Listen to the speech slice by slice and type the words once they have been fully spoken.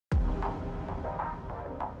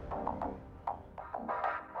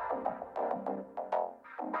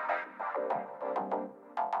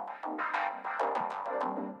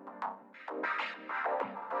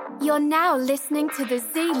You're now listening to the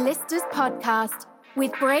Z-Listers podcast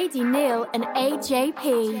with Brady Neal and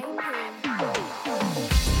AJP.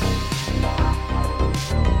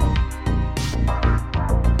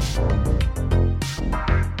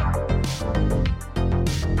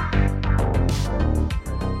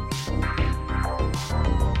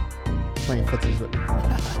 Playing footsies with me.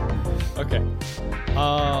 Okay.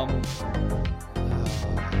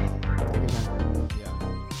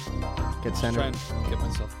 Yeah. Get Just centered. trying to get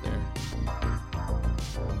myself there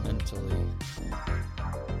mentally.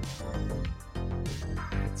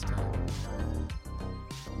 It's time.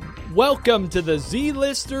 Welcome to the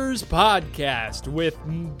Z-Listers podcast with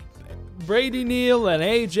Brady Neal and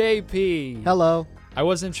AJP. Hello. I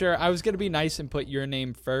wasn't sure. I was going to be nice and put your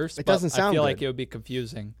name first, It but doesn't sound I feel good. like it would be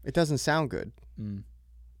confusing. It doesn't sound good.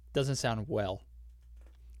 Doesn't sound well.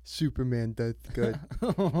 Superman does good.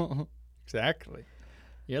 Exactly.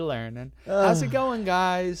 You're learning. How's it going,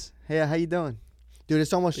 guys? Hey, how you doing? Dude,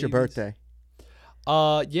 it's almost your Babies. birthday.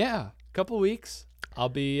 Yeah, couple weeks. I'll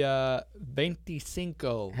be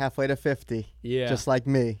 25. Halfway to 50. Yeah. Just like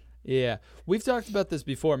me. Yeah. We've talked about this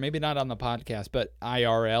before, maybe not on the podcast, but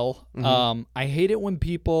IRL. Mm-hmm. I hate it when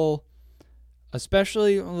people,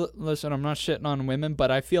 especially, listen, I'm not shitting on women,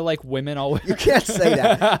 but I feel like women always. You can't say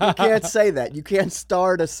that. You can't say that. You can't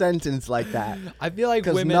start a sentence like that. I feel like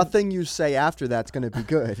Because women. nothing you say after that's going to be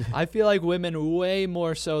good. I feel like women way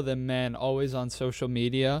more so than men always on social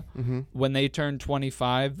media. Mm-hmm. When they turn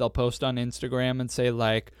 25, they'll post on Instagram and say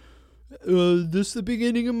like, this is the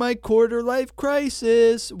beginning of my quarter life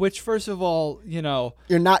crisis, which first of all, you know,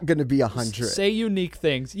 You're not going to be 100. say unique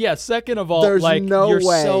things. Yeah. Second of all, There's like no you're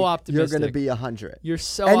way so you're optimistic. going to be 100. You're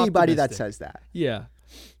so Anybody that optimistic. says that. Yeah.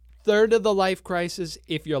 Third of the life crisis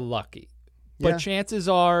if you're lucky. But Yeah. chances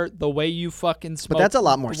are the way you fucking smoke. that's a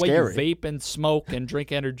lot more the way scary. you vape and smoke and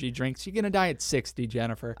drink energy drinks, you're going to die at 60,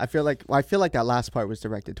 Jennifer. I feel like that last part was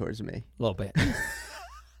directed towards me. A little bit.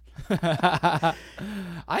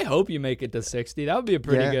 I hope you make it to 60. That would be a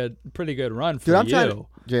pretty good run for Dude, I'm you. trying to,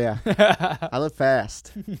 yeah. I live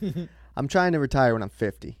fast. I'm trying to retire when I'm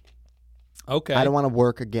 50. Okay. I don't want to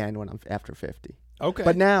work again when I'm after 50. Okay.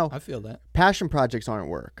 But now, I feel that. passion projects aren't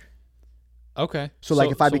work. Okay. So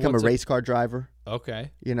like if I become a what's it- race car driver,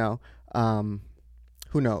 Okay. you know,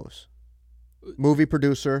 who knows? Movie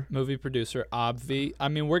producer, Movie producer, obvi. I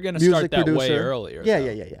mean, we're going to music start that producer. way earlier. Yeah,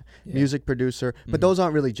 though. yeah. Music producer. But those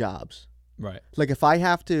aren't really jobs. Right. Like if I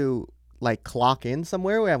have to like clock in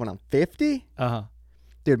somewhere when I'm 50, Uh-huh.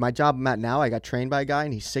 dude, my job I'm at now, I got trained by a guy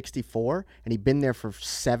and he's 64 and he'd been there for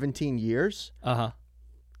 17 years. Uh-huh.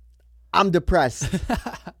 I'm depressed.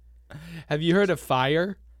 Have you heard of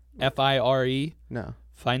FIRE? FIRE? No.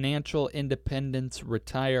 Financial Independence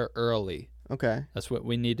Retire Early. Okay. That's what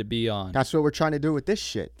we need to be on. That's what we're trying to do with this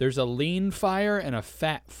shit. There's a lean fire and a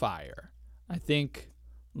fat fire. I think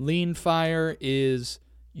lean fire is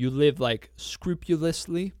you live like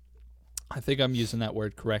scrupulously. I think I'm using that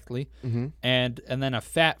word correctly. Mm-hmm. And then a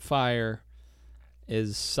fat fire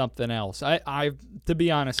is something else. I to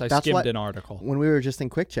be honest, I That's skimmed what- an article. When we were just in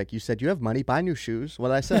Quick Check, you said, you have money, buy new shoes. What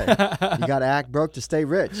did I say? You got to act broke to stay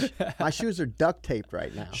rich. My shoes are duct taped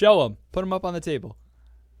right now. Show them. Put them up on the table.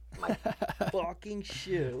 Fucking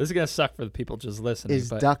shoe This is going to suck for the people just listening. is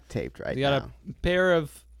but duct taped right you got now. a pair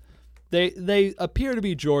of... They appear to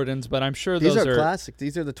be Jordans, but I'm sure These those are classic.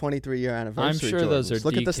 These are the 23-year anniversary I'm sure Jordans. those are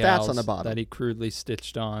Look at the stats on the decals bottom. that he crudely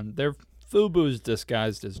stitched on. They're FUBUs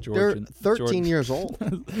disguised as They're Georgian. 13 years old.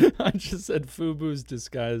 I just said FUBUs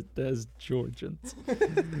disguised as Georgians.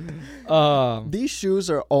 These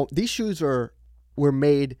shoes were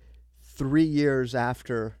made 3 years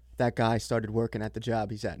after that guy started working at the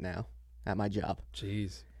job he's at now, at my job.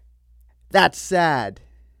 Jeez, That's sad.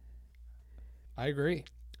 I agree.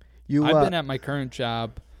 You I've been at my current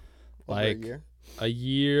job over like a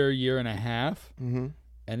year and a half, Mm-hmm.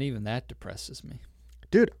 and even that depresses me.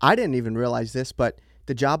 Dude, I didn't even realize this, but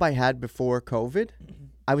the job I had before COVID,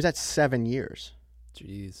 I was at 7 years.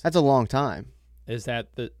 Jeez, That's a long time. is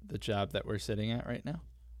that the job that we're sitting at right now?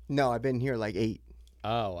 No, I've been here like 8.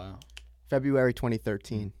 Oh wow, February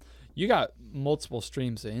 2013. you got multiple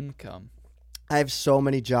streams of income. I have so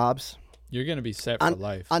many jobs. You're gonna be set for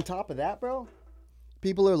life. On top of that, bro,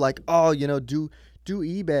 people are like, oh, you know, do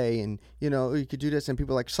eBay and, you know, you could do this. And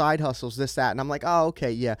people are like side hustles, this, that. And I'm like, oh,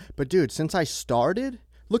 okay, yeah. But, dude, since I started,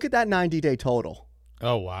 look at that 90-day total.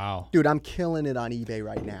 Oh wow, Dude, I'm killing it on eBay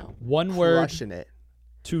right now. one word, Crushing it.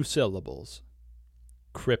 2 syllables.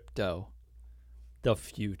 Crypto. The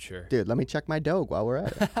future. Dude, let me check my Doge while we're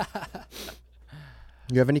at it.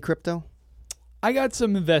 You have any crypto? I got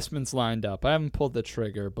some investments lined up. I haven't pulled the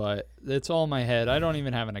trigger, but it's all in my head. I don't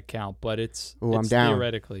even have an account, but it's Ooh, I'm down.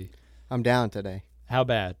 theoretically. I'm down today. How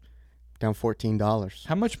bad? Down $14.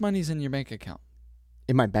 How much money's in your bank account?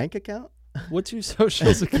 In my bank account? What's your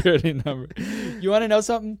social security number? You want to know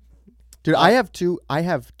something? Dude, I have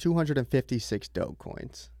 256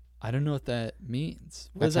 Dogecoins. I don't know what that means.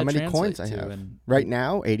 What That's does how that many translate coins I to have. in- Right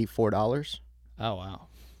now, $84. Oh, wow.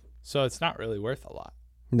 So it's not really worth a lot.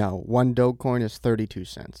 No, one Dogecoin is 32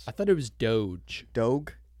 cents. I thought it was Doge.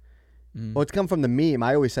 Doge? Mm. Well, it's come from the meme.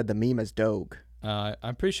 I always said the meme is Doge.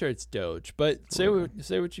 I'm pretty sure it's Doge, but say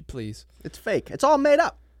what you please. It's fake. It's all made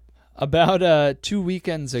up. About 2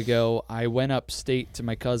 weekends ago, I went upstate to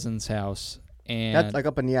my cousin's house, and That's like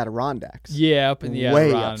up in the Adirondacks. yeah, up in the way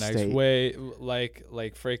Adirondacks, upstate. way like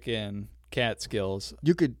freaking Catskills.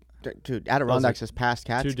 You could, dude, Adirondacks is past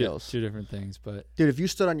Two Catskills. different things, but Dude, if you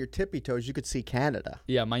stood on your tippy toes, you could see Canada.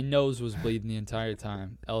 yeah, my nose was bleeding the entire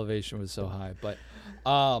time. Elevation was so high, but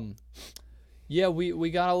yeah, we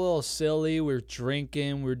got a little silly. We were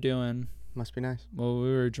drinking. We were doing. Must be nice. Well, we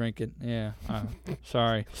were drinking. Yeah,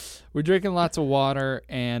 sorry. We're drinking lots of water,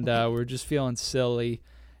 and we're just feeling silly.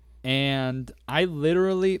 And I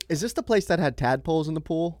literally, Is this the place that had tadpoles in the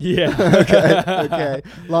pool? yeah, Okay.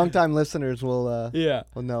 Longtime listeners will yeah,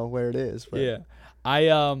 will know where it is. But yeah.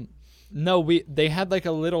 They had like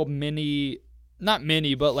a little mini, not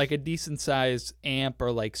mini, but like a decent sized amp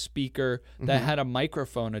or like speaker that had a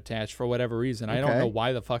microphone attached for whatever reason. I don't Okay. know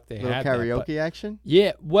why the fuck they little had karaoke that. But action.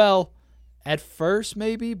 yeah, well, at first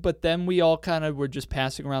maybe, but then we all kind of were just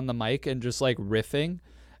passing around the mic and just like riffing,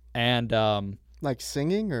 and Like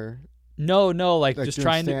singing or no, like Like just doing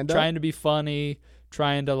trying stand-up? to be funny,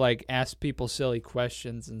 trying to like ask people silly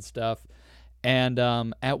questions and stuff. And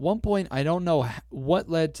at one point, I don't know what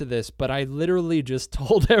led to this, but I literally just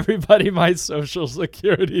told everybody my social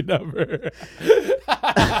security number.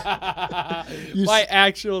 My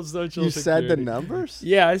actual social you security. said the numbers?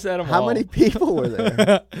 Yeah, I said them How all. many people were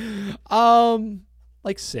there?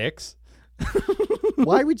 Like 6.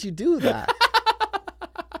 Why would you do that?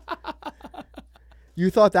 You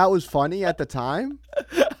thought that was funny at the time?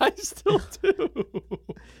 I still do.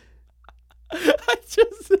 I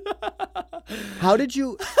just. How did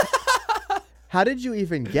you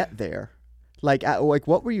even get there? Like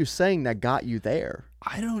what were you saying that got you there?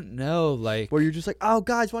 I don't know. Like, Were you just like, oh,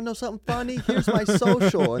 guys, want to know something funny? Here's my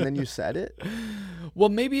social. And then you said it? well,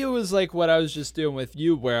 maybe it was like what I was just doing with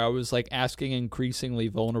you, where I was like asking increasingly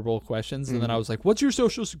vulnerable questions, and then I was like, "What's your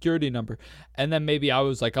social security number?" And then maybe I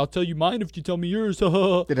was like, "I'll tell you mine if you tell me yours."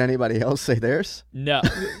 Did anybody else say theirs? No,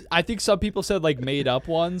 I think some people said like made up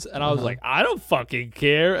ones, and I was like, "I don't fucking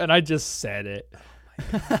care," and I just said it.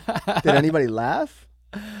 Did anybody laugh?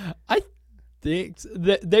 I think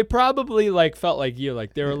they probably like felt like you,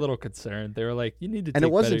 like they were a little concerned. They were like, "You need to." And take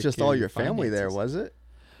it wasn't better just care all of your family there, finances." was it?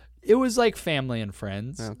 It was like family and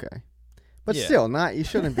friends. Okay. But Yeah. still, you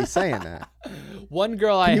shouldn't be saying that. One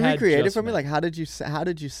girl I Can you had recreate it just for me? met. Like, how did you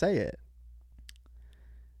say it?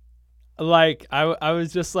 Like I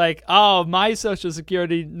was just like, oh, my social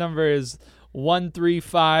security number is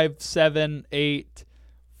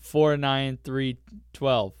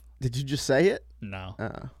 13578493112. Did you just say it? No,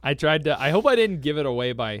 Oh. I tried to. I hope I didn't give it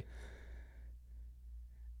away by.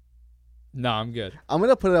 No, I'm good. I'm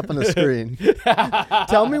gonna put it up on the screen.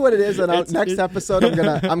 Tell me what it is, and next episode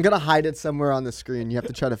I'm gonna hide it somewhere on the screen. You have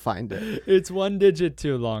to try to find it. It's 1 digit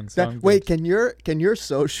too long. So I'm Wait, good. can your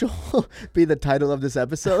social be the title of this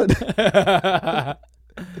episode?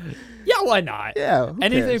 Yeah, why not? Yeah. who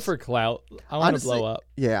Anything cares? for clout. I want to Honestly- blow up.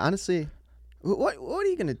 Yeah, honestly. What are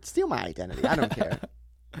you gonna steal my identity? I don't care.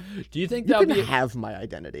 Do you think You that can would be? have my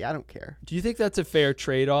identity. I don't care. Do you think that's a fair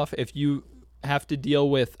trade-off if you have to deal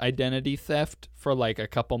with identity theft for like a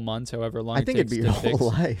couple months, however long I think it it'd takes be your to fix? whole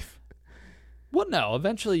life. Well, no.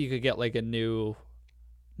 Eventually, you could get like a new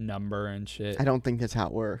number and shit. I don't think that's how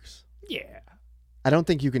it works. Yeah, I don't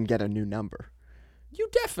think you can get a new number. you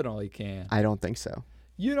definitely can. I don't think so.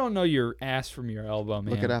 You don't know your ass from your elbow,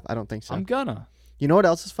 man. Look it up. I don't think so. I'm gonna. You know what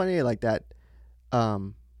else is funny? Like that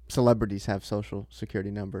celebrities have social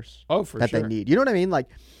security numbers Oh, for that sure. they need. You know what I mean? Like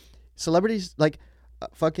celebrities, like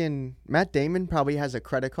fucking Matt Damon probably has a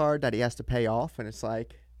credit card that he has to pay off, and it's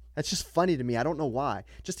like that's just funny to me. I don't know why.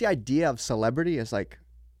 Just the idea of celebrity is like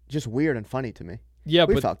just weird and funny to me. Yeah,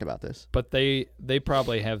 We've but talked about this. they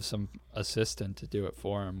probably have some assistant to do it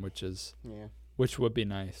for him, which would be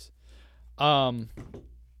nice.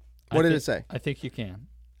 What did it say? I think you can.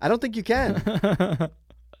 I don't think you can.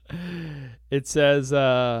 It says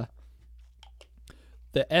the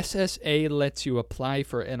SSA lets you apply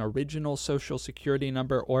for an original social security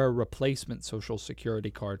number or a replacement social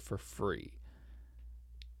security card for free.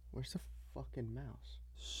 Where's the fucking mouse?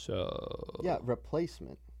 So Yeah,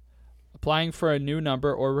 replacement. Applying for a new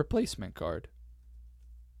number or replacement card.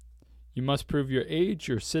 You must prove your age,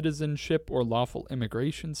 your citizenship or lawful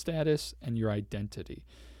immigration status, and your identity.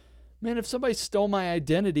 Man, if somebody stole my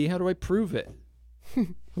identity, how do I prove it?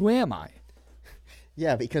 Who am I?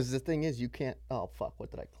 Yeah, because the thing is, you can't. Oh fuck!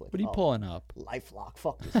 What did I click? What are you pulling up? LifeLock.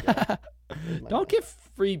 Fuck this guy. Don't give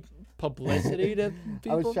free publicity to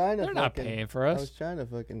people. I was trying to. They're not paying for us. I was trying to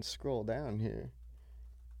fucking scroll down here.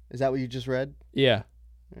 Is that what you just read? Yeah.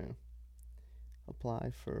 Yeah.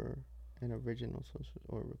 Apply for an original social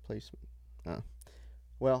or replacement. Oh.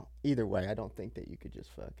 Well, either way, I don't think that you could just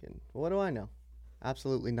fucking. What do I know?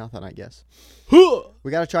 Absolutely nothing, I guess.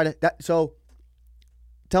 We got to try to. So,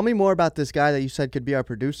 tell me more about this guy that you said could be our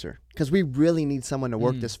producer. Because we really need someone to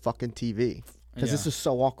work this fucking TV. Because this is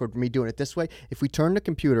so awkward, me doing it this way. If we turn the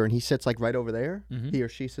computer and he sits like right over there, he or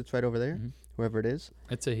she sits right over there, whoever it is.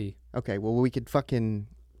 It's a he. Okay, well, we could fucking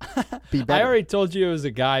be better. I already told you it was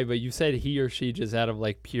a guy, but you said he or she just out of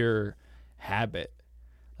like pure habit.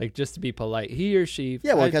 Like just to be polite. He or she.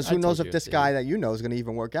 Yeah, well, because who knows if this guy that you know is going to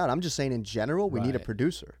even work out. I'm just saying in general, we need a Right.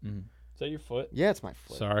 producer. Is that your foot? Yeah, it's my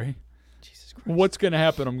foot. Sorry. Jesus Christ. What's going to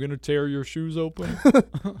happen? I'm going to tear your shoes open.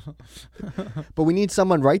 But we need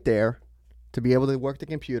someone right there to be able to work the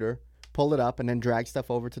computer, pull it up, and then drag stuff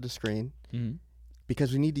over to the screen.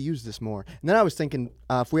 Because we need to use this more. And then I was thinking,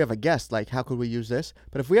 if we have a guest, like, how could we use this?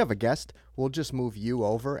 But if we have a guest, we'll just move you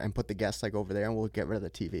over and put the guest, like, over there, and we'll get rid of the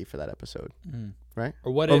TV for that episode. Right?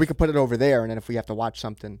 Or what Or if we could put it over there, and then if we have to watch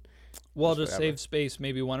something. Well, to whatever. save space,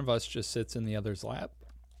 maybe one of us just sits in the other's lap.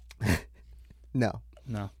 No,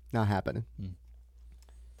 No. not happening.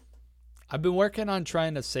 I've been working on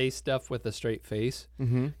trying to say stuff with a straight face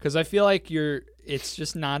Mm-hmm. because I feel like it's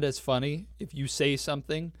just not as funny if you say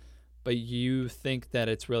something, but you think that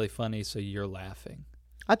it's really funny, so you're laughing.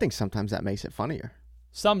 I think sometimes that makes it funnier.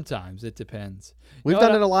 Sometimes it depends. We've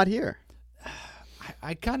done it a lot here.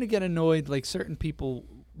 I kind of get annoyed. Like certain people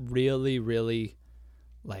really, really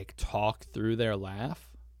like talk through their laugh.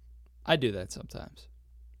 I do that sometimes.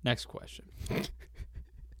 Next question.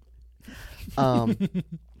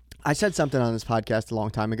 I said something on this podcast a long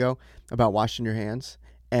time ago about washing your hands,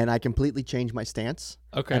 and I completely changed my stance.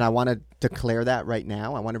 Okay. And I want to declare that right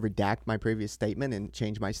now. I want to redact my previous statement and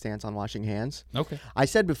change my stance on washing hands. Okay. I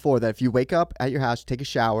said before that if you wake up at your house, take a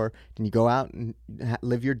shower, and you go out and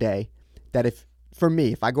live your day, that for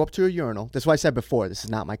me, if I go up to a urinal, that's what I said before, this is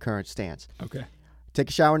not my current stance. Okay. Take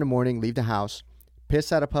a shower in the morning, leave the house,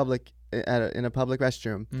 piss in a public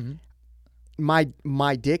restroom.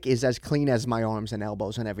 My dick is as clean as my arms and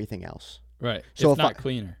elbows and everything else. Right. So if not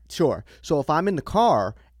cleaner. Sure. So if I'm in the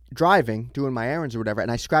car driving, doing my errands or whatever,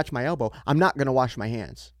 and I scratch my elbow, I'm not going to wash my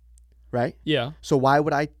hands. Right? Yeah. So why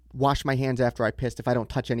would I wash my hands after I pissed if I don't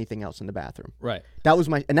touch anything else in the bathroom? Right. That was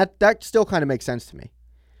and that still kind of makes sense to me.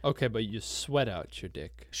 Okay, but you sweat out your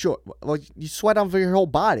dick. Sure. Well, you sweat over your whole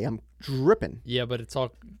body. I'm dripping. Yeah, but it's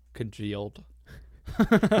all congealed.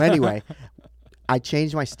 Anyway, I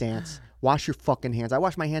changed my stance. Wash your fucking hands. I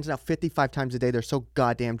wash my hands now 55 times a day. They're so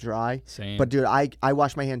goddamn dry. Same. But, dude, I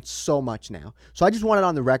wash my hands so much now. So I just want it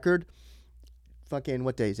on the record. Fucking,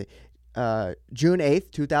 what day is it? June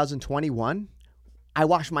 8th, 2021. I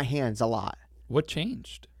wash my hands a lot. What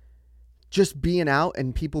changed? Just being out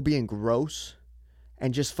and people being gross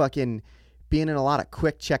and just fucking being in a lot of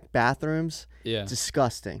quick check bathrooms. Yeah.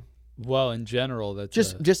 Disgusting. Well, in general, that's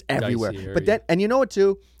Just everywhere. dicey But area. then, and you know what,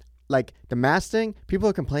 too? Like the mask thing, people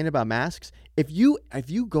are complaining about masks. If you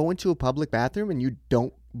go into a public bathroom and you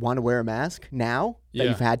don't want to wear a mask now that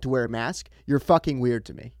you've had to wear a mask, you're fucking weird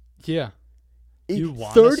to me. Yeah. You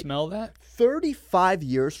want 30 to smell that? 35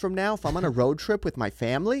 years from now, if I'm on a road trip with my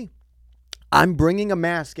family, I'm bringing a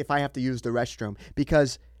mask if I have to use the restroom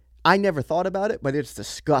because I never thought about it, but it's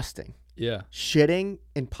disgusting. Yeah. Shitting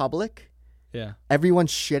in public, Yeah.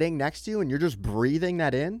 everyone's shitting next to you and you're just breathing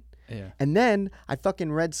that in. Yeah. And then I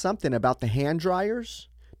fucking read something about the hand dryers.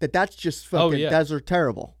 That's just fucking, those are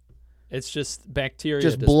terrible. It's just bacteria.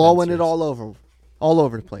 Just blowing it dispensers. all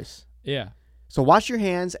over the place. Yeah. So wash your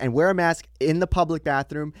hands and wear a mask in the public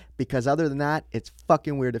bathroom because other than that, it's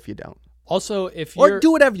fucking weird if you don't. Also, if you're... Or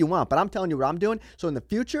do whatever you want, but I'm telling you what I'm doing. So in the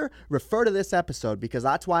future, refer to this episode because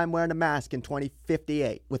that's why I'm wearing a mask in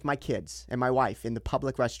 2058 with my kids and my wife in the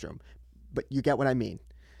public restroom. But you get what I mean.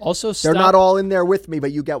 Also, They're not all in there with me,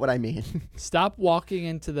 but you get what I mean. Stop walking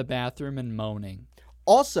into the bathroom and moaning.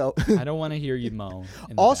 Also, I don't want to hear you moan.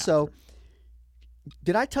 In the also, bathroom.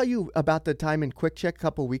 did I tell you about the time in Quick Check a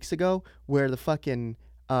couple weeks ago where the fucking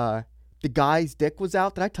the guy's dick was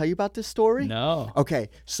out? Did I tell you about this story? No. Okay,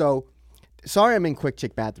 so sorry I'm in Quick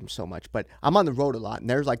Check bathrooms so much, but I'm on the road a lot, and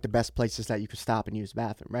there's like the best places that you could stop and use the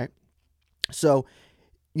bathroom, right? So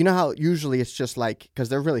you know how usually it's just like, because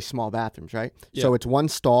they're really small bathrooms, right? Yeah. So it's one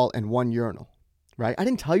stall and one urinal, right? I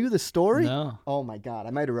didn't tell you the story? No. Oh my God,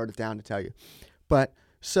 I might have wrote it down to tell you. But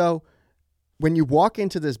so when you walk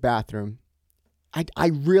into this bathroom, I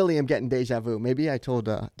really am getting deja vu. Maybe I told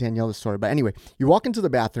Danielle the story. But anyway, you walk into the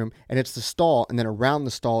bathroom and it's the stall, and then around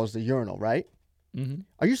the stall is the urinal, right? Mm-hmm.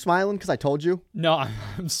 Are you smiling because I told you? No,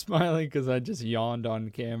 I'm smiling because I just yawned on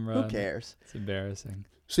camera. Who cares? It's embarrassing.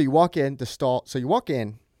 So you walk in, the stall. So you walk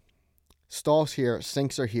in, stalls here,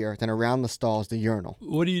 sinks are here. Then around the stall is the urinal.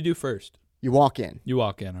 What do you do first? You walk in. You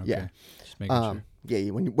walk in, okay. Yeah. Just making sure.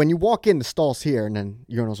 Yeah, when you walk in, the stall's here, and then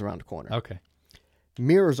urinal's around the corner. Okay.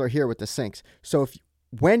 Mirrors are here with the sinks. So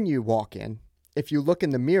when you walk in, if you look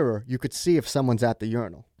in the mirror, you could see if someone's at the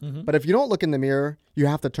urinal. Mm-hmm. But if you don't look in the mirror, you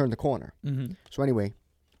have to turn the corner. Mm-hmm. So anyway,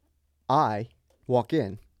 I walk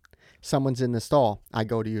in. Someone's in the stall. I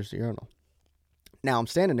go to use the urinal. Now I'm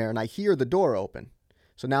standing there, and I hear the door open.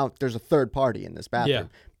 So now there's a third party in this bathroom.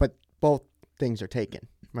 Yeah. But both things are taken,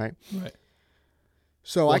 right? Right.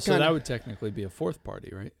 So Well, I so kind that of... would technically be a fourth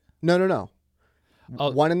party, right? No.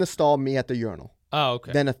 Oh. One in the stall, me at the urinal. Oh,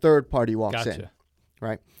 okay. Then a third party walks Gotcha. in,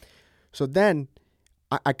 right? So then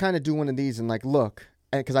I kind of do one of these and like look,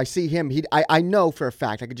 because I see him. I know for a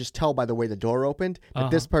fact, I could just tell by the way the door opened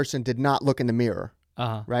that this person did not look in the mirror,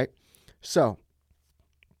 Uh-huh. right? So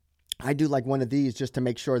I do like one of these just to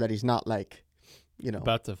make sure that he's not like,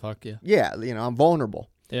 About to fuck you. yeah, I'm vulnerable.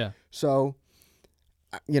 Yeah. So,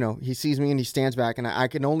 he sees me and he stands back, and I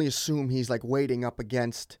can only assume he's like waiting up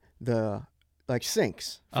against the like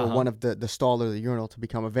sinks for one of the stall or the urinal to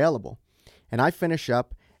become available. And I finish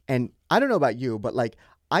up, and I don't know about you, but like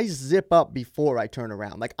I zip up before I turn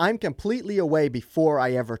around. Like I'm completely away before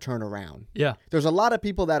I ever turn around. Yeah. There's a lot of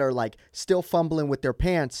people that are like still fumbling with their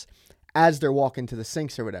pants as they're walking to the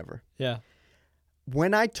sinks or whatever. Yeah.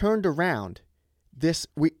 When I turned around,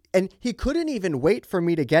 and he couldn't even wait for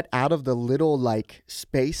me to get out of the little like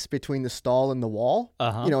space between the stall and the wall.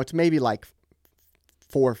 Uh-huh. It's maybe like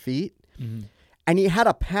 4 feet. Mm-hmm. And he had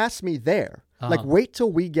to pass me there. Like wait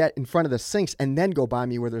till we get in front of the sinks and then go by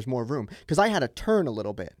me where there's more room. Because I had to turn a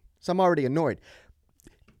little bit. So I'm already annoyed.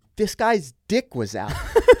 This guy's dick was out.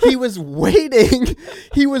 He was waiting.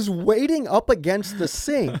 He was waiting up against the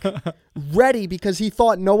sink, ready because he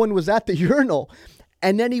thought no one was at the urinal.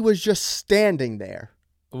 And then he was just standing there.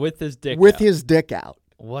 With his dick With out. his dick out.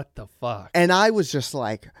 What the fuck? And I was just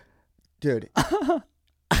like, dude.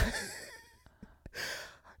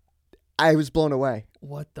 I was blown away.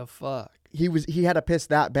 What the fuck? He had to piss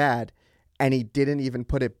that bad, and he didn't even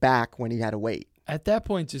put it back when he had to wait. At that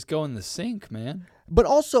point, just go in the sink, man. But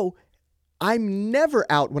also, I'm never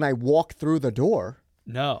out when I walk through the door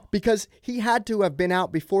No. because he had to have been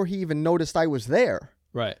out before he even noticed I was there.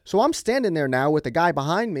 Right. So I'm standing there now with the guy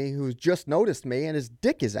behind me who's just noticed me, and his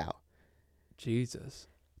dick is out. Jesus.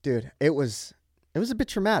 Dude, it was a bit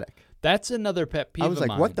traumatic. That's another pet peeve I was of like,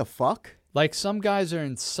 mine. what the fuck? Like, some guys are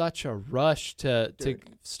in such a rush to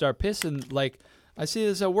start pissing. Like, I see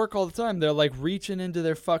this at work all the time. They're, like, reaching into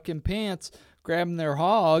their fucking pants, grabbing their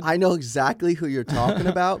hog. I know exactly who you're talking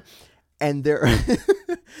about. And they're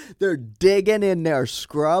they're digging in their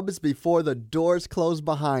scrubs before the doors close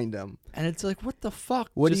behind them. And it's like, what the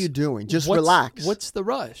fuck? What are you doing? Just relax. What's the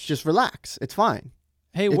rush? Just relax. It's fine.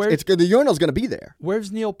 Hey, It's good. The urinal's going to be there.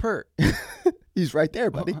 Where's Neil Peart? He's right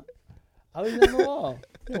there, buddy. I was on the wall.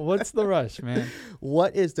 What's the rush, man?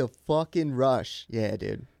 What is the fucking rush? Yeah,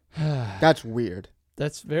 dude. That's weird.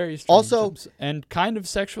 That's very strange. Also- and kind of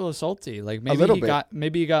sexual assaulty. Like little bit.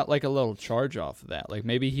 maybe he got like a little charge off of that. Like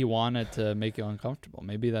maybe he wanted to make you uncomfortable.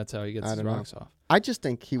 Maybe that's how he gets I his don't know. rocks off. I just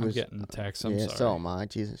think he I'm was getting texts. I'm yeah, sorry. so am I.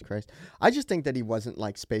 Jesus Christ. I just think that he wasn't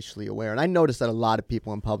like spatially aware. And I noticed that a lot of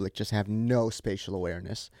people in public just have no spatial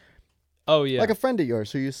awareness. Oh yeah. Like a friend of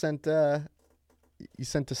yours who you sent a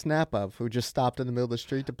snap of who just stopped in the middle of the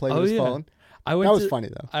street to play with his phone. I went That was to- funny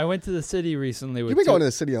though. I went to the city recently with You've been going to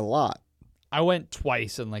the city a lot. I went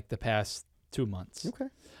twice in like the past 2 months. Okay.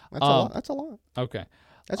 That's a lot. That's a lot. Okay.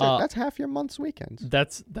 That's half your month's weekends.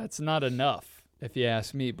 That's not enough, if you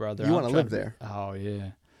ask me, brother. You want wanna live there. Oh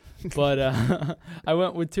yeah. But I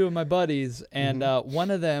went with two of my buddies, and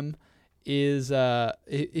one of them is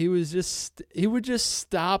he would just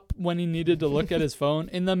stop when he needed to look at his phone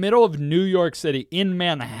in the middle of New York City in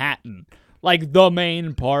Manhattan. Like the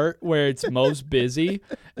main part where it's most busy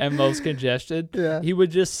and most congested. Yeah. He would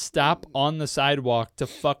just stop on the sidewalk to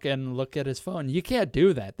fucking look at his phone. You can't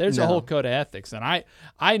do that. There's a No. whole code of ethics. And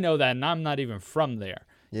I know that, and I'm not even from there.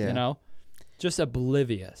 Yeah. You know? Just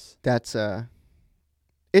oblivious. That's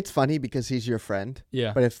It's funny because he's your friend.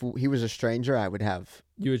 Yeah. But if he was a stranger, I would have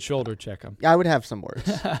shoulder check him. some words.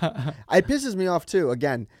 It pisses me off too.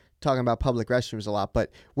 Again, talking about public restrooms a lot,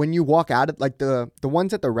 but when you walk out, like the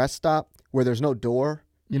ones at the rest stop where there's no door,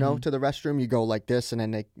 you know, to the restroom, you go like this and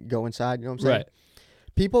then they go inside. You know what I'm saying? Right.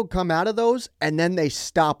 People come out of those and then they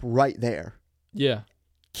stop right there. Yeah.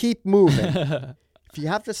 Keep moving. If you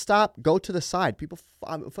have to stop, go to the side. People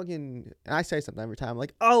fucking... And I say something every time. I'm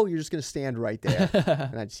like, oh, you're just going to stand right there.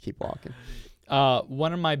 And I just keep walking.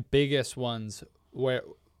 One of my biggest pet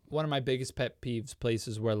peeves,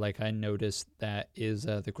 places where like I noticed that is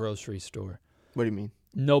the grocery store. What do you mean?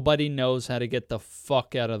 Nobody knows how to get the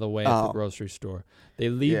fuck out of the way at the grocery store. They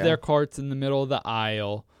leave their carts in the middle of the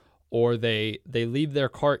aisle, or they leave their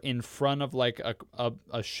cart in front of like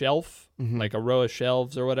a shelf, like a row of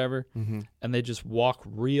shelves or whatever, and they just walk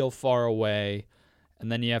real far away,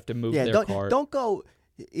 and then you have to move their cart. Don't go,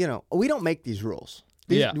 you know, we don't make these rules.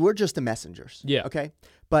 We're just the messengers. Yeah. Okay?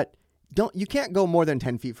 But you can't go more than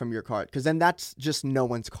 10 feet from your cart, because then that's just no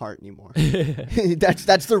one's cart anymore.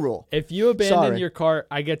 That's the rule. If you abandon your cart,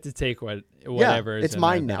 I get to take whatever is it's in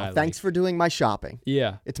mine there now. that I Thanks like. for doing my shopping.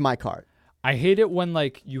 Yeah. It's my cart. I hate it when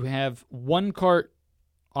like you have one cart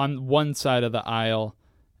on one side of the aisle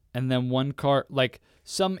and then one cart, like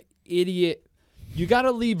some idiot. You got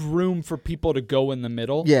to leave room for people to go in the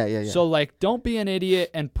middle. Yeah. So like don't be an idiot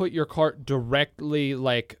and put your cart directly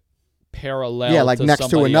like parallel Yeah, like to next to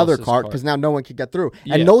somebody another else's cart, because now no one can get through.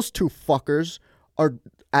 Yeah. And those two fuckers are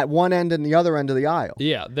at one end and the other end of the aisle.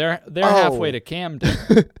 Yeah, they're halfway to Camden.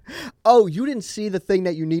 Oh, you didn't see the thing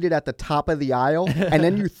that you needed at the top of the aisle, and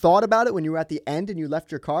then you thought about it when you were at the end and you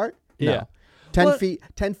left your cart? No. Yeah.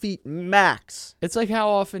 10 feet max. It's like, how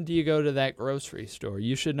often do you go to that grocery store?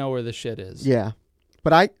 You should know where the shit is. Yeah.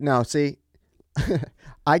 But I don't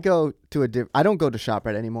go to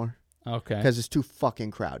ShopRite anymore Okay. because it's too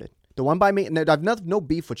fucking crowded. The one by me, and I've no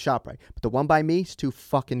beef with ShopRite, but the one by me is too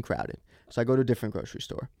fucking crowded. So I go to a different grocery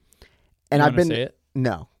store. And You I've wanna been say it?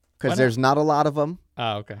 No, Why because not? there's not a lot of them.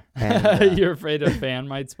 Oh, okay. And, You're afraid a fan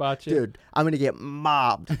might spot you? Dude, I'm gonna get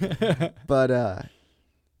mobbed. But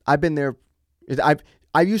I've been there.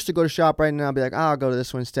 I used to go to ShopRite and I'll be like, I'll go to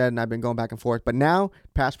this one instead, and I've been going back and forth. But now,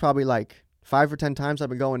 past probably like 5 or 10 times I've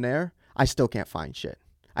been going there, I still can't find shit.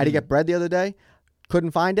 I had to get bread the other day,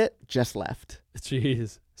 couldn't find it, just left.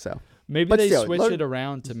 Jeez. So Maybe But they still, switch look- it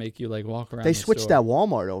around to make you like walk around. they the switched store. that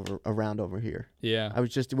Walmart around over here. Yeah. I was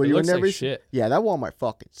just It were you in looks there like recently? shit. Yeah, that Walmart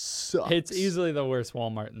fucking sucks. It's easily the worst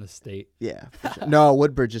Walmart in the state. Yeah. For sure. No,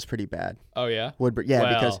 Woodbridge is pretty bad. Oh yeah. Woodbridge,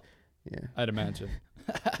 yeah, because Well, yeah, I'd imagine.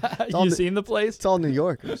 all You the- seen the place? it's all New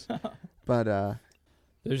Yorkers. But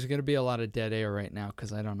There's gonna be a lot of dead air right now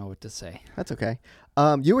because I don't know what to say. that's okay.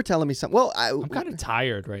 You were telling me something. Well, I'm kind of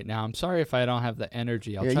tired right now. I'm sorry if I don't have the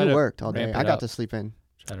energy. I'll yeah, try you to worked all day. ramp I it got up. to sleep in.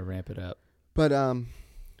 Try to ramp it up. But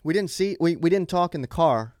we didn't talk in the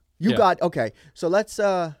car. You Yeah. got okay. So let's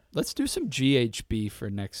Let's do some GHB for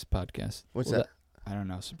next podcast. What's Well, that? I don't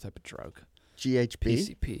know, some type of drug. GHB.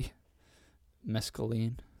 PCP,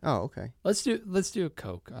 mescaline. Oh, okay. Let's do a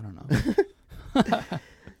Coke. I don't know.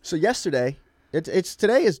 So yesterday, it's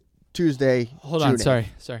today is Tuesday. Hold June on, 8th.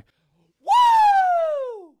 sorry.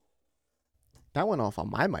 That went off on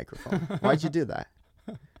my microphone. Why'd you do that?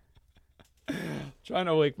 Trying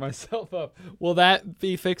to wake myself up. Will that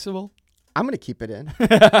be fixable? I'm gonna keep it in.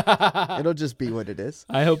 It'll just be what it is.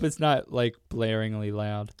 I hope it's not like blaringly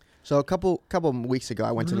loud. So a couple of weeks ago,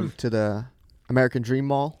 I went to the American Dream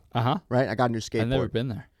Mall. Uh-huh. Right, I got a new skateboard. I've never been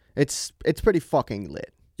there. It's pretty fucking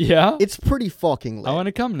lit. Yeah? It's pretty fucking lit. I want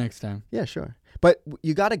to come next time. Yeah, sure. But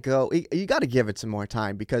you got to go. You got to give it some more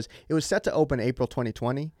time because it was set to open April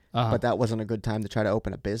 2020, Uh-huh. but that wasn't a good time to try to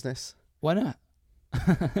open a business. Why not?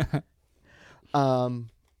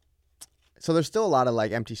 So there's still a lot of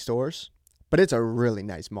like empty stores, but it's a really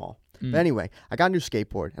nice mall. Mm. But anyway, I got a new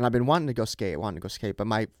skateboard and I've been wanting to go skate, but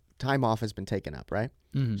my time off has been taken up, right?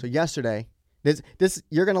 Mhm. So yesterday, this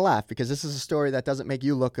you're going to laugh because this is a story that doesn't make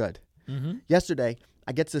you look good. Mm-hmm. Yesterday,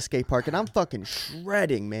 I get to the skate park and I'm fucking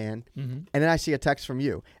shredding, man. Mm-hmm. And then I see a text from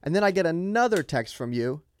you. And then I get another text from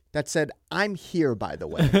you that said, "I'm here, by the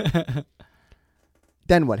way."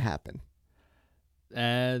 Then what happened?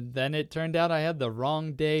 And then it turned out I had the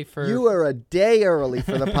wrong day for... You were a day early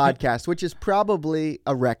for the podcast, which is probably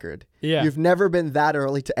a record. Yeah. You've never been that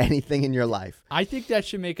early to anything in your life. I think that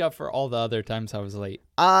should make up for all the other times I was late.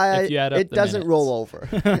 If you add up It the doesn't minutes. roll over.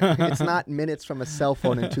 It's not minutes from a cell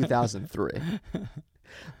phone in 2003.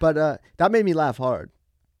 But that made me laugh hard.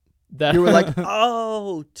 That You were like,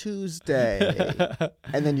 "Oh, Tuesday."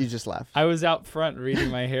 And then you just laughed. I was out front reading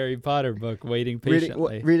my Harry Potter book, waiting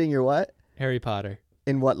patiently. Reading your what? Harry Potter.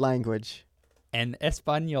 In what language? En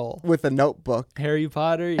español. with a notebook. Harry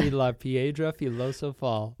Potter y la piedra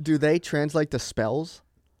filosofal. Do they translate the spells?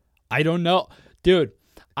 I don't know. Dude,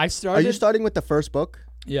 I Are started... you starting with the first book?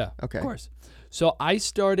 Yeah, Okay. of course. So I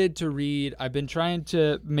started to read. I've been trying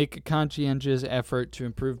to make a conscientious effort to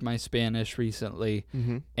improve my Spanish recently,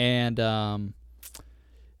 and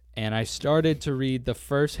I started to read the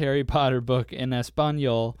first Harry Potter book in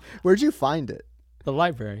Espanol, Where'd you find it? the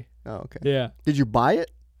library. Oh, okay. Yeah, Did you buy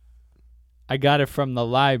it? I got it from the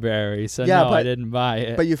library, so Yeah, no, I but- didn't buy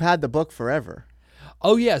it. But you've had the book forever.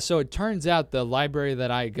 Oh yeah, so it turns out the library that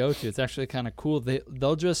I go to, it's actually kind of cool.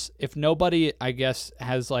 They'll just, if nobody, I guess,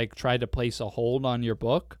 has like tried to place a hold on your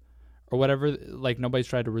book or whatever, like nobody's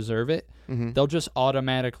tried to reserve it, they'll just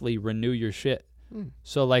automatically renew your shit.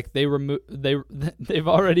 So like they've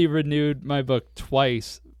already renewed my book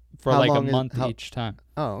twice for How like a long is- month how- each time.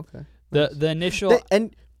 Oh, okay. The initial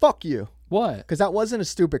And fuck you. what? Because that wasn't a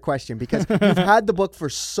stupid question. Because you've had the book for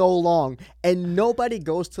so long, and nobody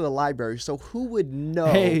goes to the library. So who would know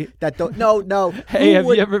Hey. that? No. Hey, Who have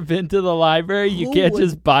would- you ever been to the library? You who can't would-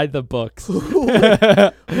 just buy the books. who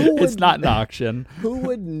It's would- not an auction. Who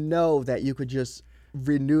would know that you could just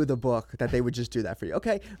renew the book? That they would just do that for you?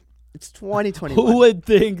 Okay, it's 2021. Who would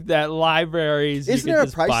think that libraries? Isn't there a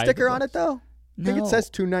price sticker on it though? I think No. it says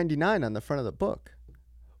 $2.99 on the front of the book.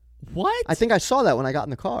 What? I think I saw that when I got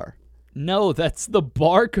in the car. No, that's the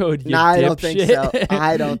barcode. You Nah, I don't think dipshit. so.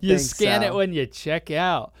 I don't You think scan so. it when you check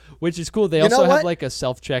out, which is cool. They You know also have what? like a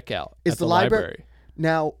self checkout. Is at the the library-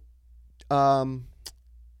 Now,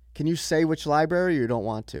 can you say which library, or you don't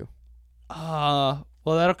want to? Well,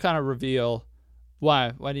 that'll kind of reveal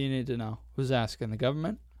why. Why do you need to know? Who's asking? The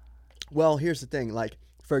government? Well, here's the thing. Like,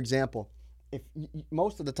 for example, if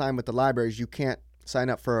most of the time with the libraries, you can't sign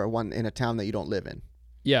up for one in a town that you don't live in.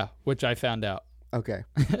 Yeah, which I found out. Okay.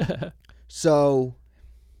 So,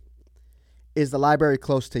 is the library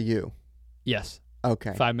close to you? Yes,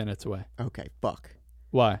 Okay. 5 minutes away. Okay. Fuck.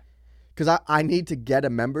 Why? Because I need to get a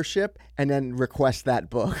membership and then request that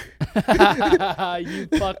book, You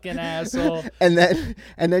fucking asshole. and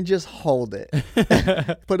then just hold it,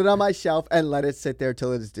 put it on my shelf, and let it sit there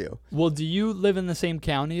till it's due. Well, do you live in the same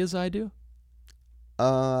county as I do?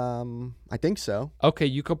 I think so. Okay,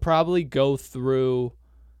 you could probably go through,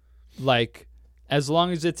 like, as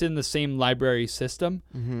long as it's in the same library system,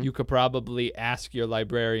 you could probably ask your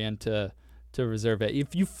librarian to reserve it.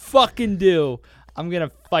 If you fucking do, I'm going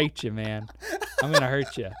to fight you, man. I'm going to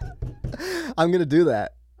hurt you. I'm gonna do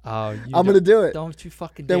that. Oh, I'm gonna do it. Don't you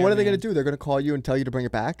fucking Then dare, what are they man. gonna do? They're gonna call you and tell you to bring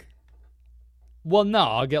it back? Well, no,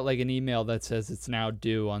 I'll get like an email that says it's now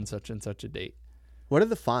due on such and such a date. What are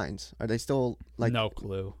the fines? Are they still like? No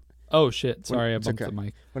clue. Oh, shit. Sorry, I It's bumped okay. the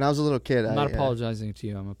mic. When I was a little kid, I'm not I, apologizing to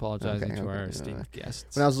you. I'm apologizing Okay, to our okay, esteemed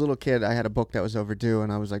guests. when I was a little kid, I had a book that was overdue,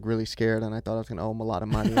 and I was like really scared, and I thought I was gonna owe them a lot of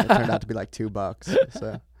money. And it turned out to be like $2.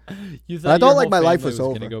 So You I your thought like whole my life family was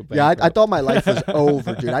gonna over. go Yeah, I bankrupt. thought my life was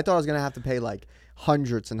over, dude. I thought I was gonna have to pay like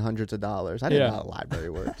hundreds and hundreds of dollars. I didn't Yeah. know how the library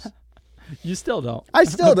works. You still don't. I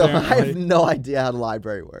still don't. I have Apparently. no idea how the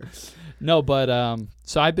library works. No, but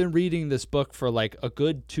so I've been reading this book for like a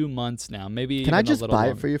good 2 months now. Maybe Can I even just a little buy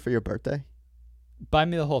longer. it for you for your birthday? Buy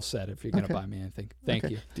me the whole set if you're gonna Okay. buy me anything. Thank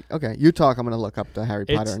Okay. you. Okay, you talk. I'm gonna look up the Harry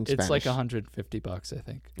Potter in It's Spanish. like $150, I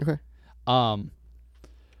think. Okay.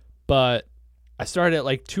 But I started it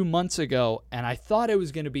like 2 months ago, and I thought it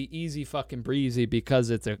was gonna be easy fucking breezy because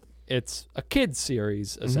it's a kids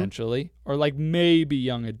series essentially, or like maybe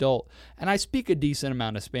young adult. And I speak a decent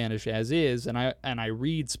amount of Spanish as is, and I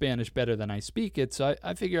read Spanish better than I speak it, so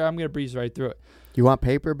I figure I'm gonna breeze right through it. You want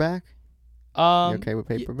paperback? You okay with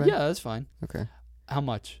paperback? Yeah, that's fine. Okay. How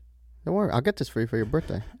much? Don't worry. I'll get this for you for your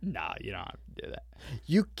birthday. Nah, you don't have to do that.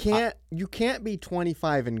 You can't be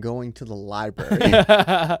 25 and going to the library.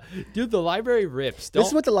 Dude, the library rips. This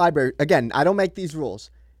is what the library. Again, I don't make these rules.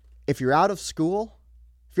 If you're out of school,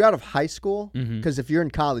 if you're out of high school, because if you're in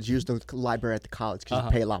college, use the library at the college because you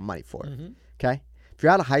pay a lot of money for it. Okay. If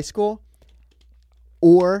you're out of high school,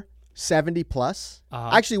 or 70 plus.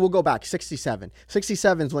 Actually, we'll go back. 67.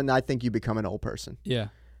 67 is when I think you become an old person. Yeah.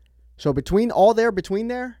 So between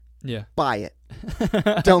there, Yeah. buy it.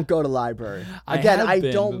 Don't go to library. I Again, have I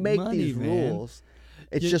been, don't but make money, these man. rules.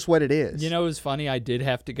 It's just what it is. You know, it was funny. I did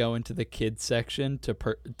have to go into the kids section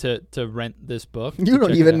to rent this book. You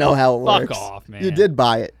don't even know how it Fuck works. off, man. You did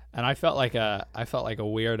buy it. And I felt like a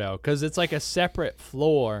weirdo because it's like a separate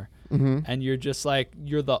floor, and you're just like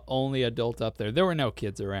you're the only adult up there. There were no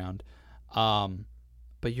kids around,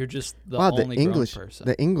 but you're just the only grown person.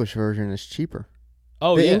 The English version is cheaper.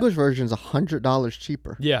 Oh the yeah, English version is $100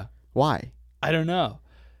 cheaper. yeah. Why? I don't know.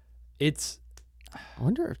 It's I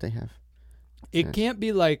wonder if they have. It can't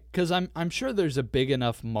be like, because I'm sure there's a big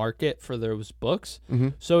enough market for those books. Mm-hmm.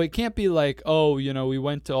 So it can't be like, oh, we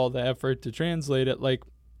went to all the effort to translate it. Like,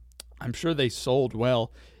 I'm sure they sold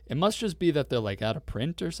well. It must just be that they're like out of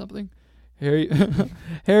print or something. Harry,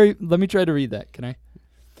 let me try to read that. Can I?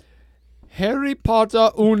 Harry Potter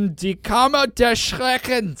und die Kammer des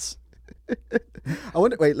Schreckens.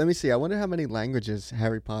 Wait, let me see. I wonder how many languages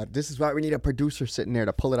Harry Potter. This is why we need a producer sitting there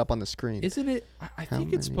to pull it up on the screen. Isn't it? I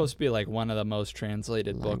think it's supposed to be like one of the most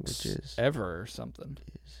translated books languages ever or something.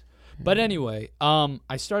 But anyway,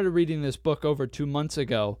 I started reading this book over 2 months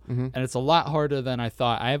ago, and it's a lot harder than I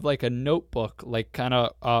thought. I have like a notebook, like kind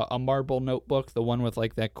of a marble notebook, the one with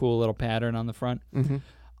like that cool little pattern on the front. Mm-hmm.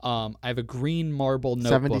 I have a green marble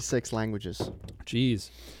notebook. 76 languages. Jeez.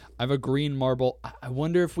 I have a green marble. I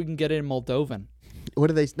wonder if we can get it in Moldovan. What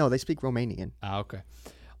do they? No, they speak Romanian. Okay.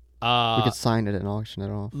 We could sign it and auction it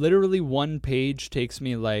off. Literally one page takes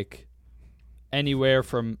me like anywhere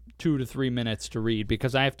from 2 to 3 minutes to read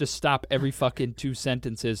because I have to stop every fucking 2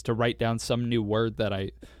 sentences to write down some new word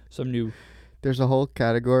There's a whole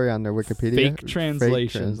category on their Wikipedia. Fake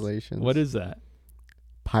translations. What is that?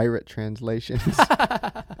 Pirate translations.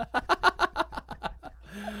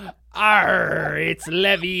 Arr, it's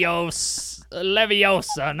Leviosa,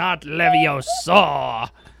 not Leviosa.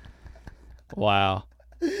 Wow.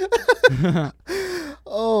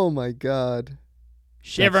 Oh my God.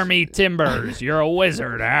 Shiver me timbers, you're a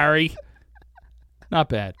wizard, Harry. Not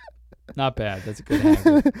bad. That's a good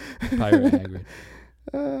Hagrid. Pirate Hagrid.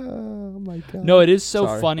 Oh my God. No, it is so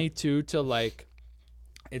Sorry. funny too to like,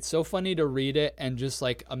 it's so funny to read it and just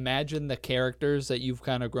like imagine the characters that you've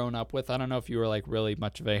kind of grown up with. I don't know if you were like really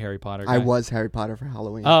much of a Harry Potter guy. I was Harry Potter for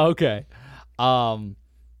Halloween. Oh, okay.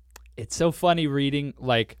 It's so funny reading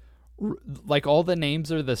like all the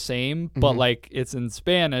names are the same, but like it's in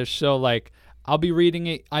Spanish. So like I'll be reading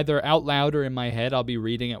it either out loud or in my head. I'll be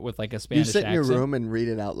reading it with like a Spanish You sit in your accent. room and read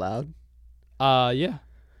it out loud? Yeah.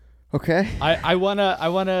 Okay. I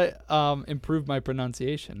wanna improve my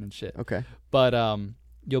pronunciation and shit. Okay. But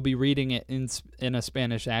you'll be reading it in a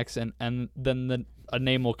Spanish accent, and then a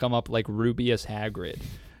name will come up like Rubius Hagrid,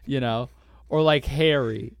 or like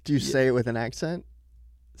Harry. Do you say it with an accent?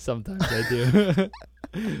 Sometimes I do.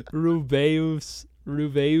 Rubeus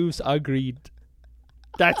Hagrid.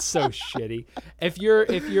 That's so shitty. If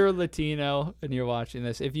you're Latino and you're watching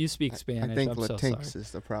this, if you speak Spanish, I think I'm so Latinx sorry.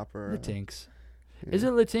 is the proper. Latinx. Yeah. Is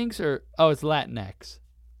it Latinx or it's Latinx?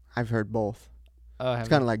 I've heard both. Oh, It's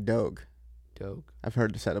kind of like Doge. Doge. I've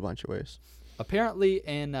heard it said a bunch of ways. Apparently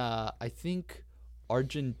in I think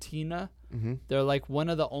Argentina, they're like one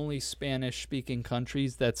of the only Spanish-speaking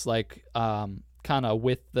countries that's like kind of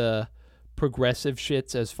with the progressive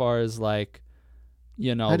shits as far as like,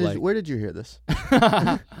 Where did you hear this?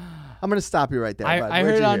 I'm gonna stop you right there. bud. I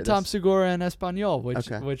Where'd heard you on hear Tom this? Segura and Espanol, which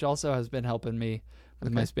Okay. which also has been helping me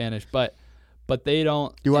with my Okay. Spanish, but they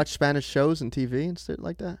don't. Do you watch Spanish shows and TV and shit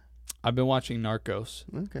like that? I've been watching Narcos.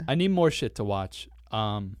 Okay. I need more shit to watch.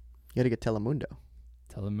 You gotta get Telemundo.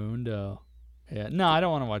 Telemundo. Yeah. No, I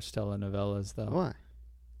don't want to watch telenovelas though. Why?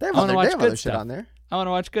 They have I wanna other, watch they have good other shit stuff. on there. I want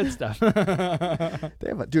to watch good stuff. They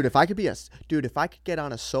have dude. If I could get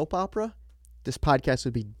on a soap opera, this podcast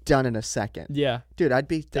would be done in a second. Yeah. Dude, I'd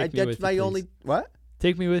be. Take me That's with you, my please. only. What?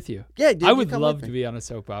 Take me with you. Yeah, dude. I you would come love with to me. be on a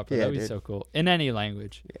soap opera. Yeah, That'd be dude. so cool. In any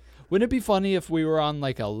language. Yeah. Wouldn't it be funny if we were on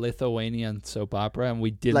like a Lithuanian soap opera and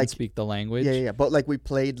we didn't Like- speak the language? Yeah. But like we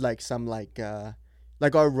played like some like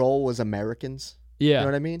our role was Americans. Yeah. You know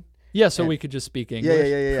what I mean? Yeah, so And- we could just speak Yeah, English.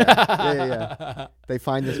 yeah. They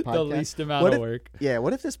find this podcast. The least amount What of if- work. Yeah,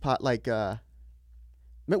 what if this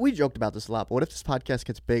we joked about this a lot, but what if this podcast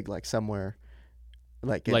gets big like somewhere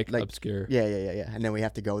like Obscure. Yeah. And then we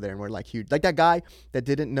have to go there and we're like huge. Like that guy that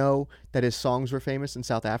didn't know that his songs were famous in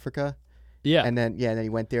South Africa. Yeah. And then he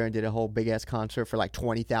went there and did a whole big ass concert for like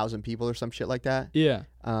 20,000 people or some shit like that. Yeah.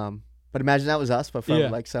 But imagine that was us, but from Yeah.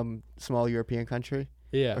 like some small European country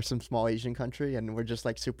Yeah. or some small Asian country, and we're just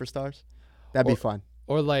like superstars. That'd be fun.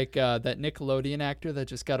 Or like that Nickelodeon actor that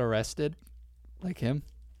just got arrested. Like him.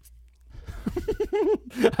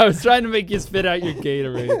 I was trying to make you spit out your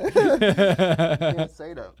Gatorade. You can't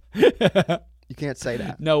say that. You can't say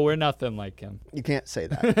that. No, we're nothing like him. You can't say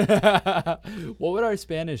that. What would our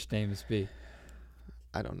Spanish names be?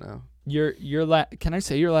 I don't know. Can I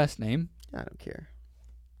say your last name? I don't care.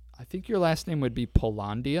 I think your last name would be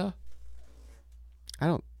Polandia. I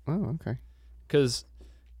don't. Oh, okay. Because,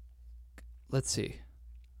 let's see.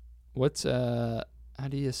 What's, how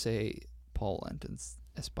do you say Poland in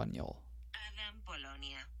Espanol?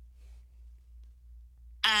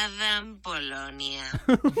 Adam Polonia.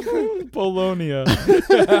 Polonia.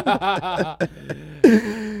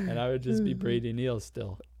 And I would just be Brady Neal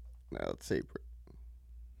still. No, let's see.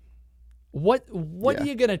 What Yeah. are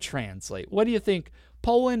you gonna translate? What do you think?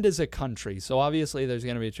 Poland is a country, so obviously there's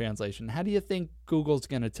gonna be a translation. How do you think Google's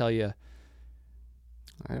gonna tell you?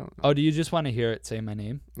 I don't know. Oh, do you just want to hear it say my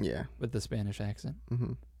name Yeah. with the Spanish accent?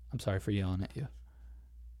 Mm-hmm. I'm sorry for yelling at you.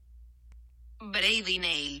 Brady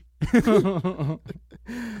Neal.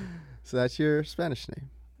 So that's your Spanish name.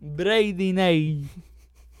 Brady Neal.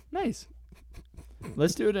 Nice.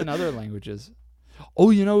 Let's do it in other languages.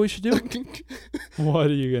 Oh, you know what we should do? What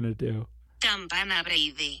are you gonna do? Campana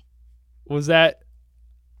Brady. Was that?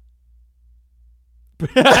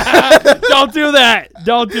 Don't do that!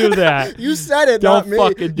 Don't do that! You said it, Don't not me.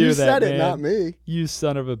 fucking do you that, said it, man. not me. You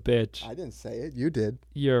son of a bitch! I didn't say it. You did.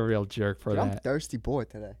 You're a real jerk for Dude, I'm a that. thirsty boy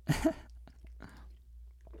today.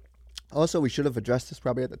 Also, we should have addressed this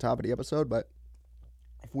probably at the top of the episode, but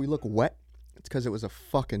if we look wet, it's because it was a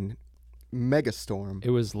fucking mega storm. It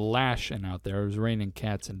was lashing out there. It was raining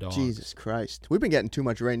cats and dogs. Jesus Christ. We've been getting too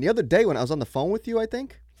much rain. The other day when I was on the phone with you, I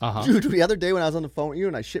think. Uh-huh. Dude, the other day when I was on the phone with you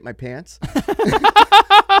and I shit my pants.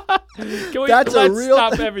 Can we That's a let's real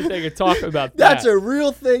stop thing. everything and talk about That's that? a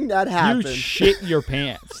real thing that You happened. shit your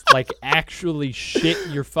pants. Like actually shit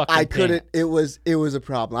your fucking I couldn't. pants. It was a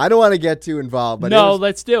problem. I don't want to get too involved, but No, it was,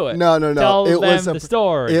 let's do it. No. Tell it them was the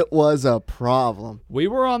story. It was a problem. We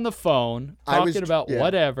were on the phone talking about yeah.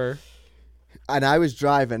 whatever. And I was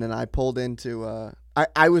driving, and I pulled into.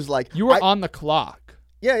 I was like, You were on the clock.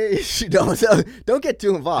 Yeah, don't get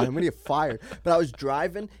too involved. I'm gonna get fired. But I was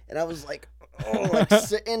driving, and I was like,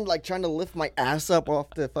 sitting, like trying to lift my ass up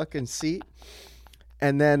off the fucking seat.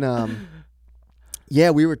 And then,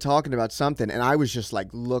 yeah, we were talking about something, and I was just like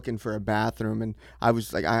looking for a bathroom, and I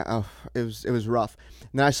was like, it was rough.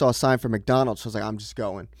 And then I saw a sign for McDonald's, so I was like, I'm just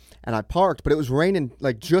going. And I parked, but it was raining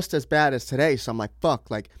like just as bad as today, so I'm like,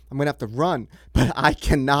 fuck, like I'm gonna have to run, but I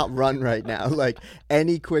cannot run right now. Like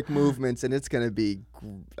any quick movements, and it's gonna be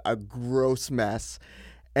a gross mess.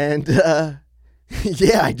 And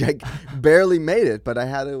yeah, I barely made it, but I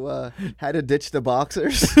had to ditch the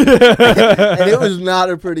boxers, and it was not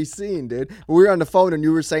a pretty scene, dude. We were on the phone, and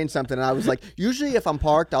you were saying something, and I was like, usually if I'm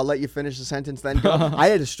parked, I'll let you finish the sentence, then go. I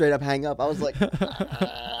had to straight up hang up. I was like,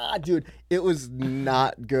 dude, it was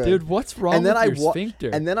not good. Dude, what's wrong with your sphincter?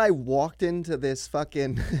 And then I walked into this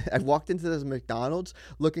McDonald's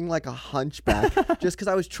looking like a hunchback just because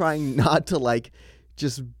I was trying not to like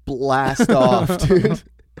just blast off, dude.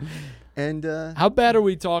 And how bad are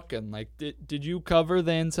we talking? Like, did you cover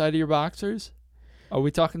the inside of your boxers? Are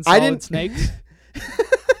we talking Solid Snakes?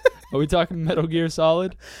 Are we talking Metal Gear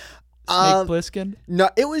Solid? Snake Plissken? No,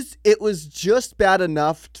 it was just bad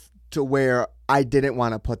enough to where I didn't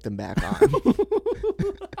want to put them back on.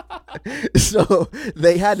 So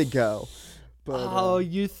they had to go. But,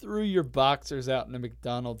 you threw your boxers out in the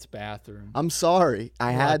McDonald's bathroom. I'm sorry.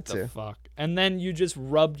 I had to. What the fuck? And then you just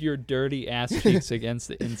rubbed your dirty ass cheeks against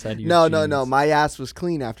the inside of your No, jeans. no. My ass was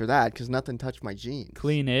clean after that because nothing touched my jeans.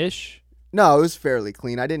 Clean-ish? No, it was fairly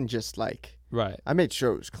clean. I didn't just like... Right. I made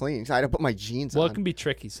sure it was clean. So I had to put my jeans on. Well, it can be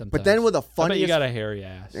tricky sometimes. But then with the I bet funniest... you got a hairy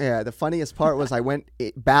ass. Yeah, the funniest part was I went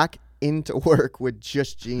back into work with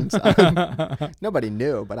just jeans on. Nobody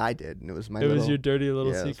knew, but I did. And it was my was your dirty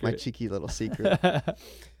little It was my secret. cheeky little secret.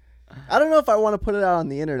 I don't know if I want to put it out on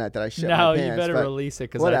the internet that I shit my No, pants. you better but release it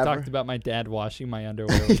because I whatever. talked about my dad washing my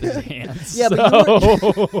underwear with his hands. Yeah,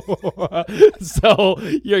 but so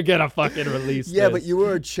you're gonna fucking release Yeah, this. but you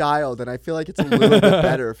were a child, and I feel like it's a little bit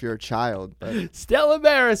better if you're a child. But Still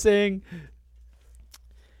embarrassing.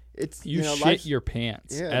 it's You shit life's- your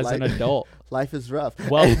pants Yeah, as an life- adult. Life is rough.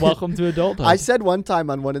 Well, welcome to adulthood. I said one time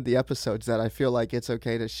on one of the episodes that I feel like it's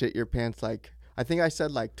okay to shit your pants. Like I think I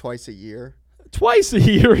said like twice a year. Twice a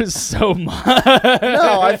year is so much.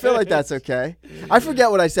 No, I feel like that's okay. I forget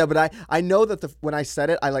what I said, but I know that when I said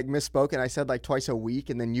it, I like misspoke and I said like twice a week,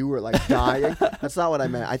 and then you were like dying. That's not what I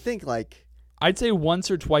meant. I think like I'd say once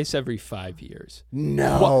or twice every 5 years.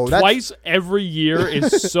 no, that's, Twice every year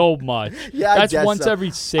is so much. Yeah, I that's guess once so.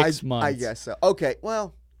 every 6 months. I guess so. Okay,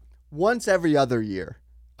 well, once every other year,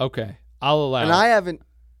 Okay, I'll allow. and it.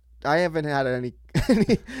 I haven't had any.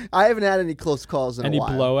 I haven't had any close calls in Any a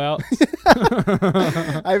while.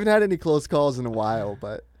 blowouts? I haven't had any close calls in a while,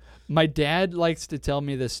 but My dad likes to tell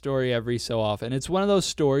me this story every so often. It's one of those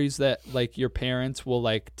stories that like your parents will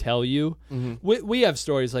like tell you. Mm-hmm. We have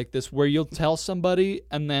stories like this where you'll tell somebody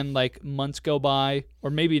and then like months go by or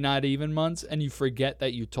maybe not even months and you forget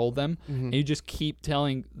that you told them and you just keep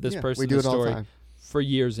telling this Yeah, person we do the it all the story time. for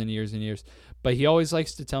years and years and years. But he always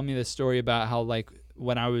likes to tell me this story about how like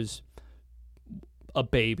when I was a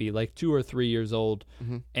baby, like 2 or 3 years old,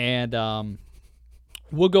 and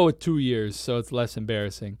We'll go with 2 years, so it's less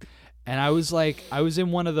embarrassing. And I was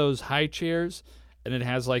in one of those high chairs, and it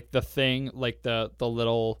has like the thing, like the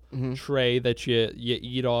little tray that you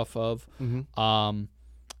eat off of. And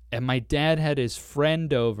my dad had his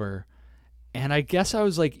friend over, and I guess I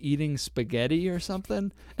was like eating spaghetti or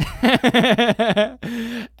something.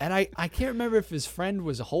 And I can't remember if his friend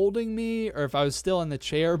was holding me or if I was still in the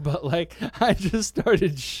chair, but like I just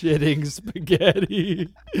started shitting spaghetti.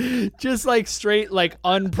 Just like straight like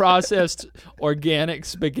unprocessed organic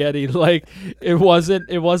spaghetti. Like it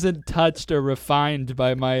wasn't touched or refined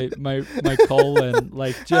by my colon.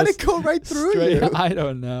 Like just How'd it go right through straight, you? I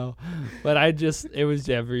don't know. But it was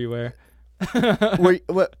everywhere.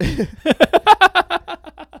 What?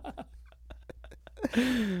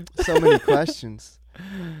 So many questions.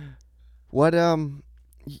 What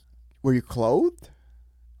were you clothed?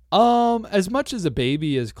 As much as a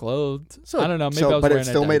baby is clothed. I don't know. Maybe I was but wearing it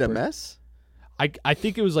still made a diaper. mess. I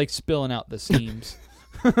think it was like spilling out the seams.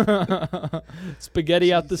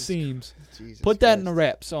 Spaghetti out the seams. Jesus Put that in a Christ.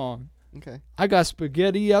 rap song. Okay. I got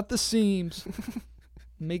spaghetti out the seams.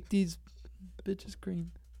 Make these bitches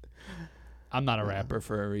cream. I'm not a rapper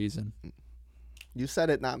for a reason. You said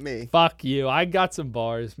it, not me. Fuck you. I got some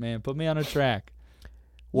bars, man. Put me on a track.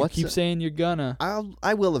 What's You keep saying you're gonna.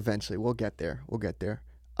 I will eventually. We'll get there.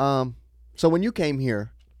 So when you came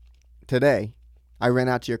here today, I ran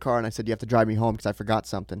out to your car and I said you have to drive me home because I forgot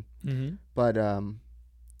something. Mm-hmm. But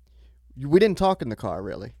we didn't talk in the car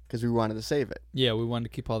really because we wanted to save it. Yeah, we wanted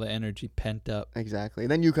to keep all the energy pent up. Exactly.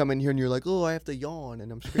 And then you come in here and you're like, "Oh, I have to yawn,"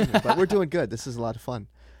 and I'm screaming. But we're doing good. This is a lot of fun.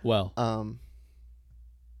 Well,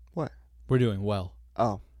 What? we're doing well.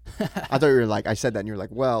 Oh, I thought you were like, I said that and you were like,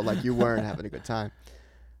 well, like you weren't having a good time.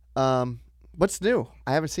 What's new?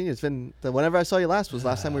 I haven't seen you. It's been whenever I saw you last was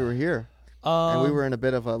last time we were here, and we were in a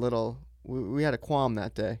bit of a little. We had a qualm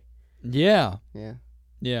that day. Yeah. Yeah,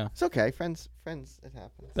 Yeah. it's okay. Friends. It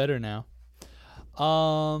happens. Better now.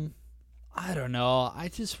 I don't know. I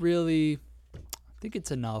just really think it's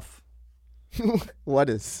enough. What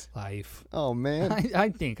is? Life. Oh man. I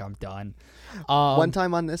think I'm done. One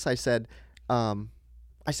time on this, I said,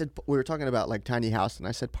 we were talking about like tiny house, and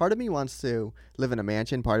I said, part of me wants to live in a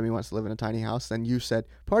mansion, part of me wants to live in a tiny house. Then you said,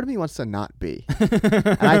 part of me wants to not be.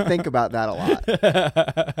 And I think about that a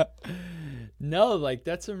lot. No, like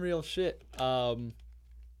that's some real shit.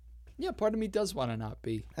 Yeah, part of me does want to not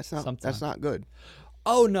be. That's not. sometimes. That's not good.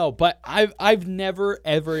 Oh no, but I've never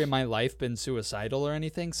ever in my life been suicidal or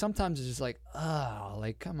anything. Sometimes it's just like, oh,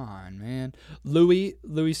 like come on, man. Louis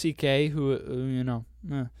C.K. who you know,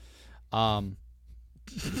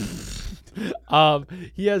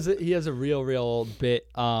 he has a real old bit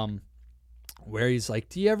where he's like,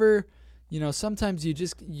 do you ever, you know, sometimes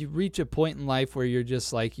you reach a point in life where you're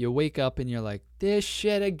just like, you wake up and you're like, this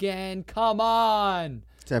shit again, come on.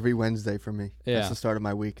 It's every Wednesday for me. Yeah. That's the start of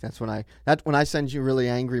my week. That's when I send you really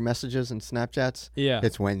angry messages and Snapchats. Yeah.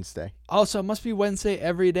 It's Wednesday. Also, it must be Wednesday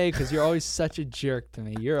every day because you're always such a jerk to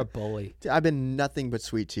me. You're a bully. Dude, I've been nothing but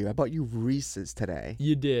sweet to you. I bought you Reese's today.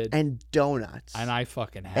 You did. And donuts. And I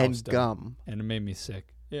fucking and housed them. gum. And it made me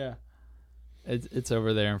sick. Yeah. It's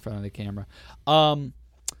over there in front of the camera. What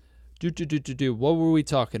were we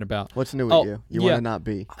talking about? What's new with you? You yeah. want to not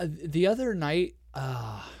be. The other night,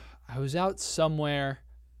 I was out somewhere,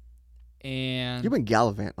 and You've been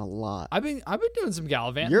gallivanting a lot. I've been doing some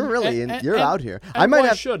gallivanting. You're really you're out here. And I might why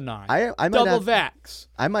have. shouldn't I? I might Double have. vax.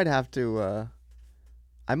 I might have to.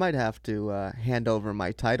 I might have to hand over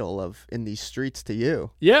my title of in these streets to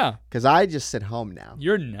you Yeah, because I just sit home now.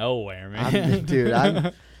 you're nowhere, man. Dude,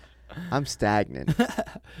 I'm stagnant.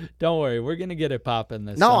 Don't worry, we're gonna get it popping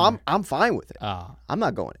this. No, summer. I'm fine with it. Oh, I'm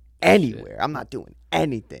not going anywhere. I'm not doing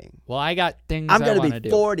anything. well, I got things I'm I gonna want to be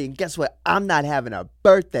do. 40, and guess what? I'm not having a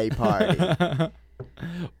birthday party.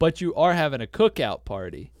 But you are having a cookout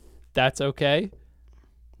party. That's okay.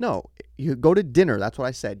 No, you go to dinner. That's what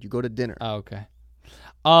I said. You go to dinner. Oh, okay.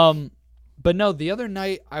 But no, the other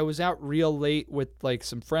night I was out real late with like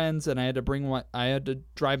some friends, and I had to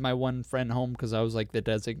drive my one friend home because I was like the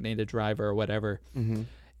designated driver or whatever. Mm-hmm.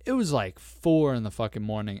 It was like 4 in the fucking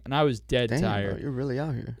morning, and I was dead Damn, tired. bro, you're really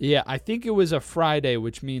out here. Yeah, I think it was a Friday,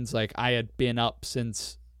 which means like I had been up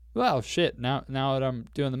since. Well, shit. Now that I'm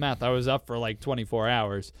doing the math, I was up for like 24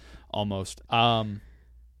 hours almost. Yeah,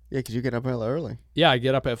 because you get up hella early. Yeah, I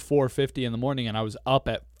get up at 4:50 in the morning, and I was up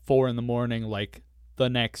at 4 in the morning like the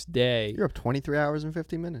next day. You're up 23 hours and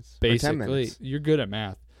 50 minutes. Or 10 Basically, minutes. you're good at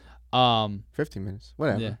math. 15 minutes.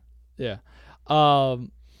 Whatever. Yeah.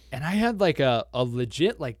 And I had like a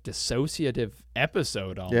legit like dissociative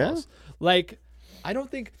episode almost. Like I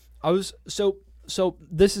don't think I was so So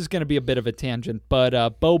this is going to be a bit of a tangent,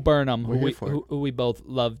 but Bo Burnham, We're here for it. who we both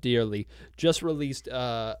love dearly, just released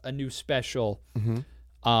a new special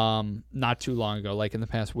not too long ago, like in the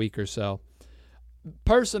past week or so.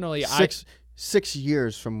 Personally, 6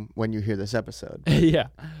 years from when you hear this episode. yeah.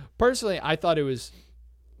 Personally, I thought it was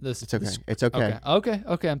this. It's okay. It's okay.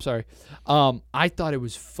 Okay. I'm sorry. I thought it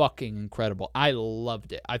was fucking incredible. I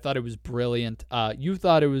loved it. I thought it was brilliant. You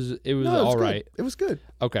thought it was No, it was all good. right. It was good.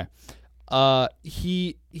 Okay.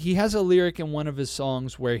 He has a lyric in one of his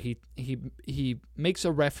songs where he makes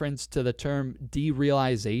a reference to the term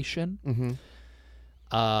derealization. Mm-hmm.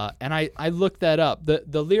 And I looked that up.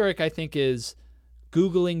 The lyric I think is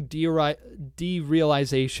Googling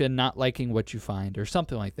derealization, not liking what you find, or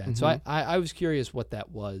something like that. So I was curious what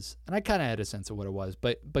that was, and I kind of had a sense of what it was.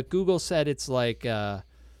 But Google said it's like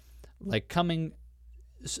coming,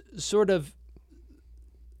 sort of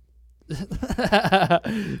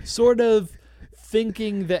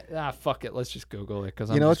thinking that fuck it, let's just Google it because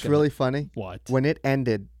You know what's really funny? What? When it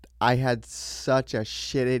ended, I had such a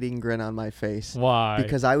shit-eating grin on my face. Why?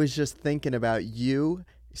 Because I was just thinking about you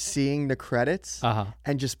seeing the credits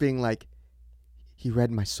and just being like, he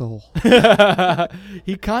read my soul.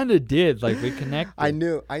 He kind of did. Like, we connected. I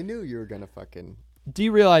knew you were gonna fucking.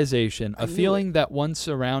 Derealization, a knew feeling that one's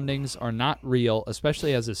surroundings are not real,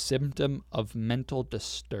 especially as a symptom of mental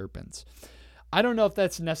disturbance. I don't know if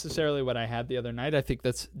that's necessarily what I had the other night. I think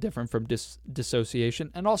that's different from dissociation.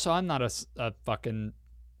 And also, I'm not a fucking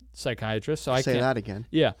psychiatrist, so I Say can't. that again.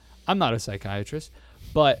 Yeah, I'm not a psychiatrist.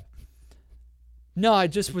 But no, I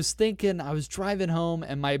just was thinking, I was driving home,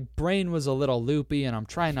 and my brain was a little loopy, and I'm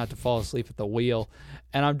trying not to fall asleep at the wheel.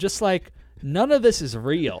 And I'm just like, none of this is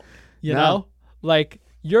real, you know? Like,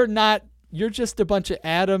 you're just a bunch of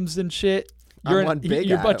atoms and shit. You're one big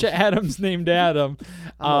you're a bunch of atom. atoms named Adam.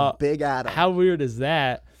 I'm a big atom. How weird is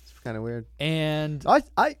that? It's kind of weird. And I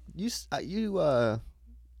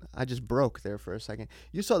just broke there for a second.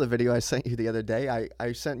 You saw the video I sent you the other day.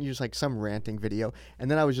 I sent you just like some ranting video, and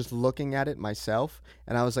then I was just looking at it myself,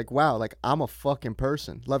 and I was like, wow, like I'm a fucking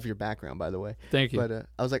person. Love your background, by the way. Thank you. But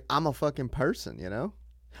I was like, I'm a fucking person, you know?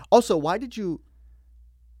 Also, why did you...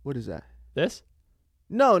 What is that? this?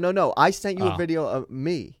 No. I sent you a video of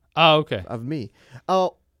me. Oh, okay. Of me.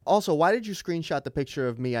 Oh, also, why did you screenshot the picture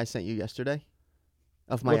of me I sent you yesterday?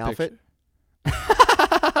 Of my What outfit?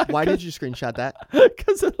 picture? Why did you screenshot that?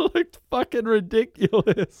 Because it looked fucking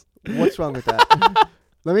ridiculous. What's wrong with that?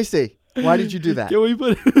 Let me see. Why did you do that?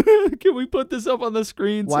 Can we put this up on the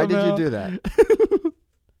screen? Why somehow? did you do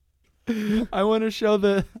that? I want to show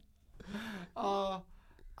the.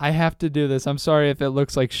 I have to do this. I'm sorry if it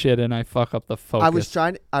looks like shit and I fuck up the focus.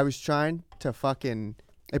 I was trying to fucking.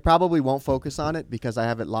 It probably won't focus on it because I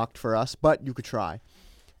have it locked for us, but you could try.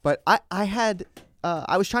 But I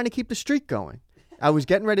was trying to keep the streak going. I was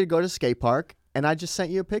getting ready to go to the skate park, and I just sent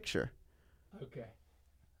you a picture. Okay.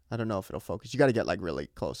 I don't know if it'll focus. You got to get like really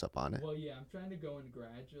close up on it. Well, yeah, I'm trying to go in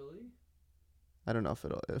gradually. I don't know if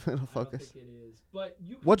it'll I don't focus. think it is. But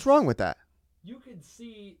you. What's wrong with that? You can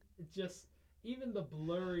see just even the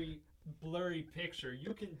blurry picture.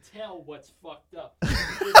 You can tell what's fucked up.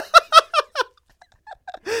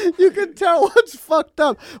 You can tell what's fucked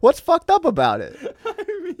up. What's fucked up about it?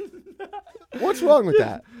 What's wrong with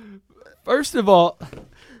that? First of all,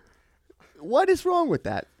 What is wrong with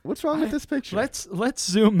that? What's wrong with this picture? let's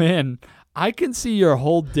zoom in. I can see your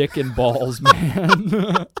whole dick and balls, man.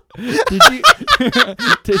 Did you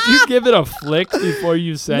give it a flick before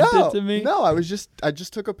you sent it to me? No, I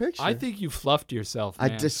just took a picture. I think you fluffed yourself,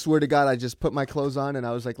 man. I just swear to God, I just put my clothes on and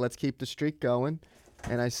I was like, let's keep the streak going,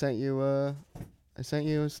 and I sent you a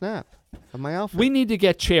snap of my outfit. We need to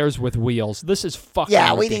get chairs with wheels. This is fucking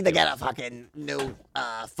Yeah, we need to ridiculous. get a fucking new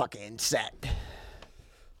fucking set.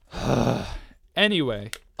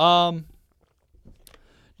 Anyway, no,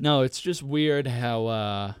 it's just weird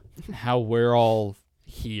how we're all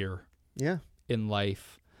here Yeah. in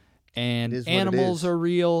life, and It is what it animals is. are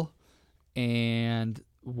real, and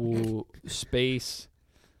space.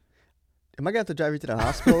 Am I gonna have to drive you to the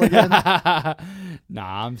hospital again?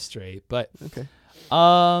 Nah, I'm straight. But Okay.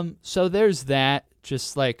 so there's that.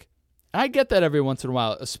 Just like I get that every once in a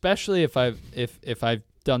while, especially if I've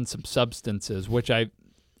done some substances, which I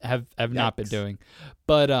have not been Yikes. doing.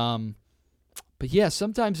 But yeah,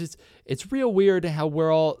 sometimes it's real weird how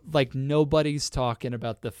we're all like nobody's talking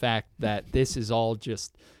about the fact that this is all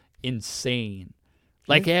just insane.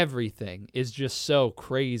 Like everything is just so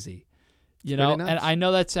crazy. You know, pretty and nuts. I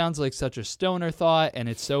know that sounds like such a stoner thought, and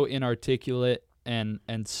it's so inarticulate and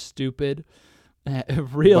stupid,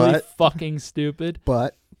 really But- fucking stupid.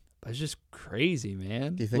 But But it's just crazy,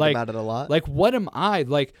 man. Do you think like, about it a lot? Like, what am I?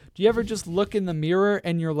 Like, do you ever just look in the mirror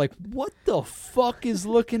and you're like, what the fuck is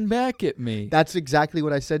looking back at me? That's exactly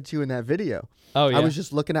what I said to you in that video. Oh, yeah. I was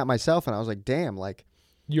just looking at myself and I was like, damn, like,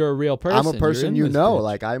 You're a real person. I'm a You're person in you this know.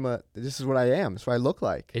 bitch. Like, this is what I am. It's what I look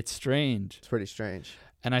like. It's strange. It's pretty strange.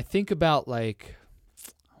 And I think about, like,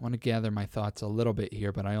 I want to gather my thoughts a little bit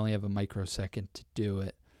here, but I only have a microsecond to do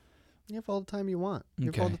it. You have all the time you want.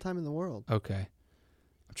 You have all Okay. the time in the world. Okay.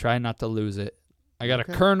 I'm trying not to lose it. I got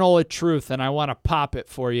Okay. a kernel of truth, and I want to pop it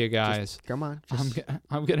for you guys. Come on.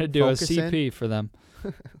 I'm gonna do a focus in. CP for them.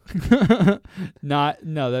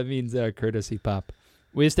 No, that means courtesy pop.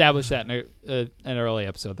 We established that in an early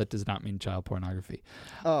episode. That does not mean child pornography.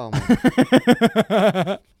 Oh,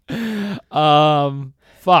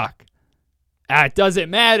 Fuck. It doesn't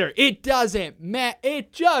matter. It doesn't matter.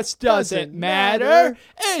 It just doesn't matter.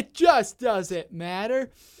 It just doesn't matter.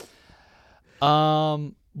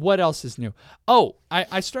 What else is new? Oh,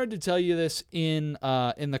 I started to tell you this in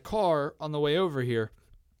the car on the way over here.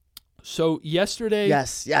 So yesterday,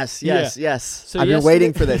 yes. Yeah. So So I've been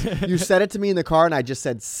waiting for yesterday- this. You said it to me in the car, and I just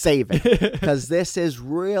said, save it. Because this is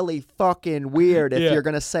really fucking weird if Yeah. you're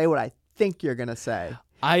going to say what I think you're going to say.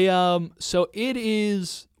 So it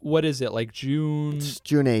is, what is it, like June It's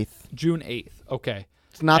June 8th. 8th. Okay.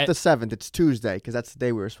 It's not And- the 7th. It's Tuesday, because that's the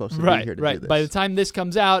day we were supposed to be here to do Right. this. By the time this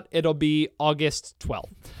comes out, it'll be August 12th.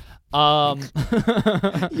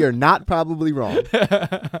 You're not probably wrong.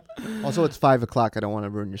 Also, it's 5 o'clock. I don't want to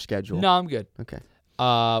ruin your schedule. No, I'm good. Okay.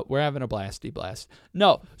 We're having a blasty blast.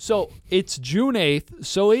 No, so it's June 8th,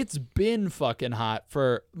 so it's been fucking hot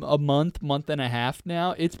for a month and a half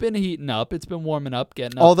now. It's been heating up. It's been warming up,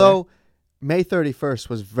 getting up Although, May 31st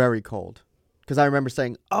was very cold. Because I remember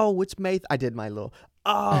saying, oh, it's May. I did my little,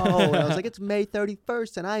 and I was like, it's May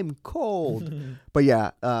 31st, and I'm cold. But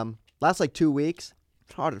yeah, last like 2 weeks,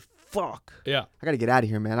 it's hard as fuck. there. Yeah. I got to get out of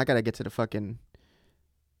here, man. I got to get to the fucking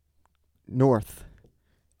north.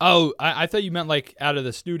 Oh, I thought you meant like out of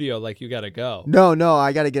the studio, like you got to go. No,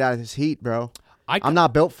 I got to get out of this heat, bro. I'm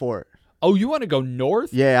not built for it. Oh, you want to go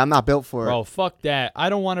north? Yeah, I'm not built for Bro, it. fuck that. I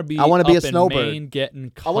don't want to be I wanna be a up in snowbird. Maine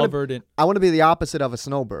getting I wanna- covered in... I want to be the opposite of a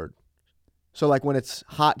snowbird. So, like, when it's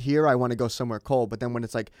hot here, I want to go somewhere cold. But then when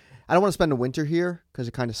it's like, I don't want to spend the winter here because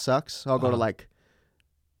it kind of sucks. So I'll go to, like,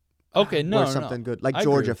 Okay, no, or no, something no. good. Like I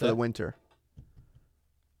agree Georgia with for the that. winter.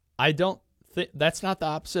 I don't think... That's not the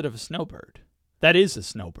opposite of a snowbird. That is a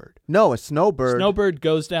snowbird. No, a snowbird. Snowbird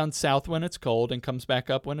goes down south when it's cold and comes back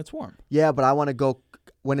up when it's warm. Yeah, but I want to go,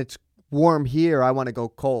 when it's warm here, I want to go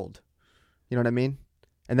cold. You know what I mean?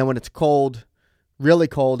 And then when it's cold, really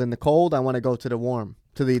cold in the cold, I want to go to the warm,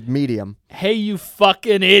 to the medium. Hey, you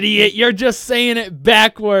fucking idiot. You're just saying it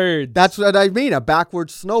backwards. That's what I mean, a backward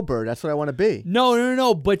snowbird. That's what I want to be.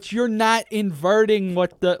 No. But you're not inverting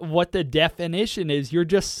what the definition is. You're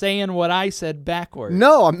just saying what I said backwards.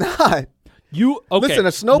 No, I'm not. You okay? Listen,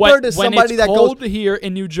 a snowbird is somebody that When goes- it's cold here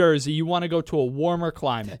in New Jersey, you want to go to a warmer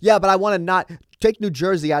climate. Yeah, but I want to not take New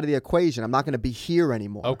Jersey out of the equation. I'm not going to be here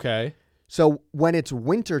anymore. Okay. So when it's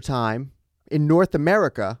wintertime in North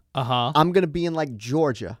America, I'm going to be in like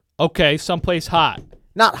Georgia. Okay, someplace hot.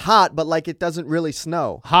 Not hot, but like it doesn't really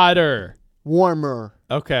snow. Hotter. Warmer.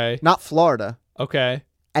 Okay. Not Florida. Okay.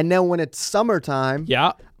 And then when it's summertime,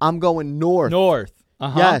 Yeah. I'm going north. North.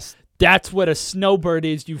 Yes. That's what a snowbird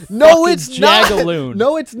is, you No, fucking it's not. jagaloon.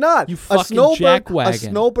 No, it's not. You a fucking snowbird, jackwagon. A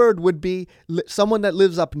snowbird would be someone that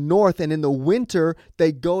lives up north, and in the winter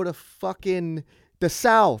they go to fucking the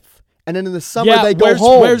south, and then in the summer Yeah, they go where's,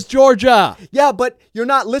 home. Where's Georgia? Yeah, but you're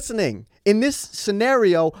not listening. In this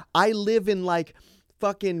scenario, I live in like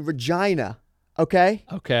fucking Regina. Okay,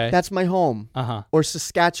 Okay. that's my home. Uh-huh. Or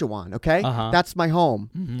Saskatchewan. Okay, Uh-huh. that's my home.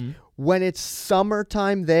 Mm-hmm. When it's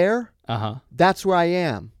summertime there, Uh-huh. that's where I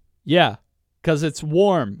am. Yeah, because it's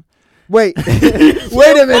warm. Wait, wait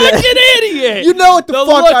a minute. Fucking idiot! You know what the fuck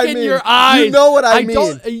look I in mean. your eyes. You know what I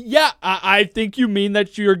Don't, I think you mean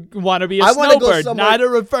that you want to be a I wanna go snowbird, somewhere- not a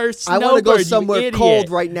reverse I snowbird. want to go you somewhere idiot. cold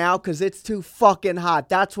right now because it's too fucking hot.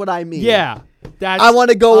 That's what I mean. Yeah, that's. I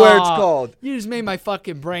wanna go where it's cold. You just made my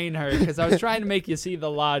fucking brain hurt because I was trying to make you see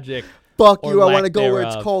the logic. Fuck Or you. I lack want to go where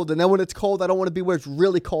it's thereof. cold. And then when it's cold, I don't want to be where it's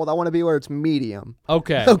really cold. I want to be where it's medium.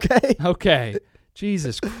 Okay. Okay? Okay.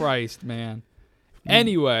 Jesus Christ, man.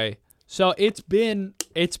 Anyway, so it's been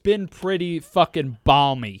pretty fucking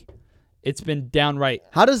balmy. It's been downright.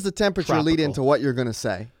 How does the temperature lead Tropical. into what you're going to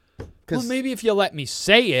say? Well, maybe if you let me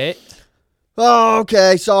say it. Oh,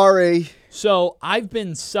 okay. Sorry. So I've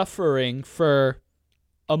been suffering for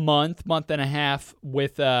a month and a half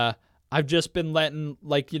with I've just been letting,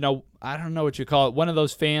 I don't know what you call it, one of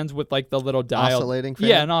those fans with like the little dial. Oscillating fan?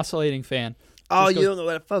 Yeah, an oscillating fan. Oh, Just you don't know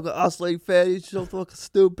what a fucking oscillating fan is. You're so fucking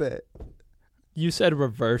stupid. You said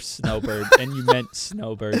reverse snowbird, and you meant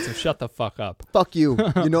snowbird, so shut the fuck up. Fuck you.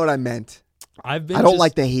 You know what I meant. I don't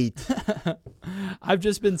like the heat. I've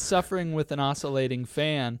just been suffering with an oscillating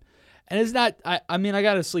fan, and it's not. I mean, I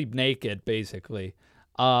gotta sleep naked basically,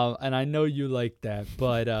 and I know you like that,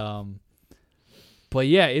 but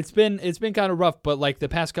yeah, it's been kind of rough. But like the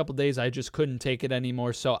past couple days, I just couldn't take it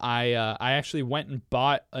anymore, so I actually went and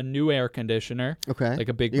bought a new air conditioner. Okay. Like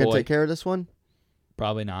a big You boy. gonna take care of this one?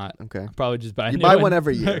 Probably not. Okay. Probably just buy a You new buy one one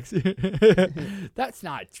every year. next year. That's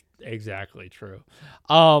not exactly true.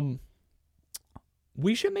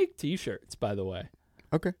 We should make T-shirts, by the way.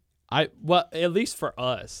 Okay. Well, at least for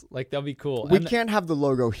us, like that'd be cool. We And- can't have the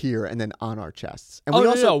logo here and then on our chests. And Oh we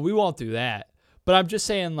no, also no, we won't do that. But I'm just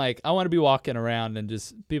saying, like, I want to be walking around and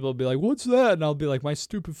just people will be like, "What's that?" And I'll be like, "My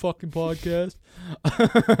stupid fucking podcast."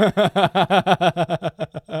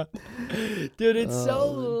 Dude, it's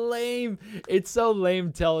so lame. It's so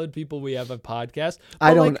lame telling people we have a podcast.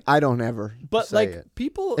 I But, don't like, I don't ever But say like it.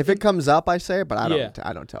 people, If it comes up, I say it, but I don't Yeah.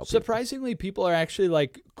 I don't tell people. surprisingly, people are actually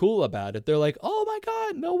like cool about it. They're like, "Oh my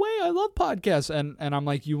god, no way! I love podcasts," and I'm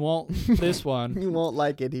like, "You won't this one." You won't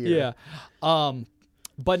like it here. Yeah.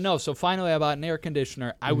 But no, so finally I bought an air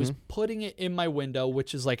conditioner. I was Mm-hmm. putting it in my window,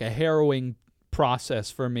 which is like a harrowing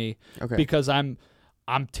process for me Okay. because I'm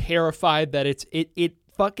terrified that it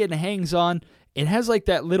fucking hangs on. It has like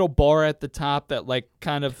that little bar at the top that like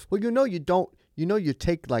kind of Well, you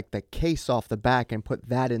take like the case off the back and put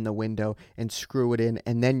that in the window and screw it in,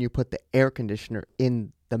 and then you put the air conditioner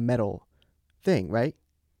in the metal thing, right?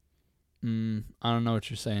 I don't know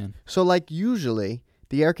what you're saying. So like usually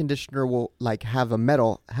the air conditioner will like have a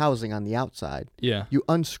metal housing on the outside. Yeah. You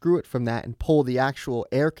unscrew it from that and pull the actual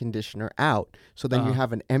air conditioner out, so then you Uh-huh.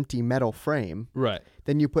 have an empty metal frame. Right.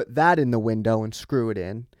 Then you put that in the window and screw it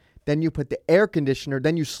in. Then you put the air conditioner,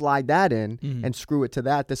 then you slide that in Mhm. and screw it to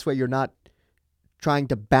that. This way you're not trying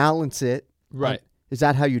to balance it. Right. Is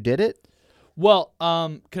that how you did it? Well,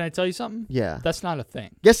 can I tell you something? Yeah. That's not a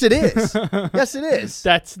thing. Yes, it is. Yes, it is.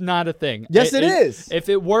 That's not a thing. Yes, it is. If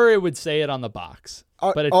it were, it would say it on the box.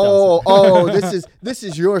 But it This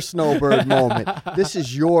is your snowbird moment. This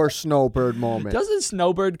is your snowbird moment. Doesn't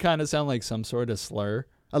snowbird kind of sound like some sort of slur?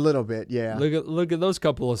 A little bit, yeah. Look at those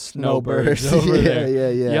couple of snowbirds Snowbirds. over Yeah,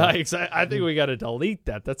 there. yeah. Yikes! I think we got to delete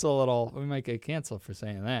that. That's a little. We might get canceled for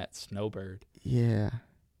saying that. Snowbird. Yeah.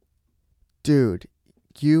 Dude,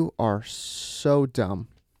 you are so dumb.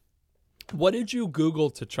 What did you Google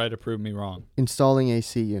to try to prove me wrong? Installing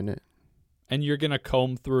AC unit. And you're gonna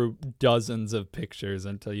comb through dozens of pictures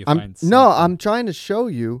until you find something. No, I'm trying to show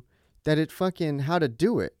you that it fucking how to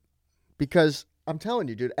do it. Because I'm telling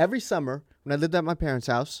you, dude, every summer when I lived at my parents'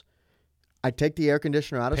 house, I'd take the air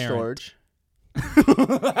conditioner out of Parent. storage.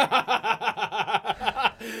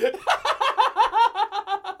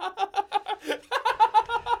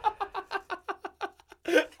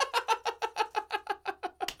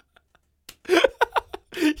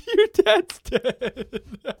 Your dad's dead.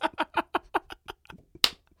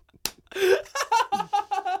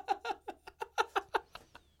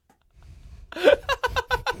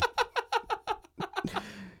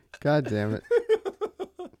 God damn it.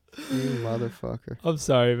 You motherfucker. I'm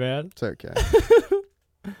sorry, man. It's okay.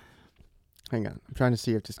 Hang on. I'm trying to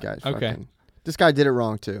see if this guy's Okay. fucking... This guy did it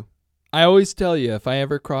wrong, too. I always tell you if I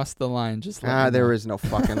ever cross the line, just let me There know. is no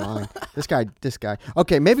fucking line. This guy.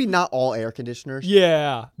 Okay, maybe not all air conditioners.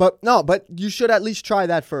 Yeah. But you should at least try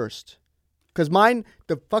that first. Because mine,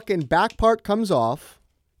 the fucking back part comes off.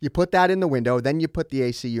 You put that in the window, then you put the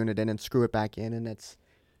AC unit in and screw it back in, and it's...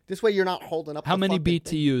 This way you're not holding up How the many fucking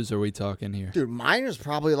thing. BTUs are we talking here? Dude, mine is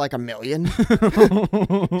probably like 1 million.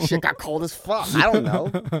 Shit got cold as fuck. I don't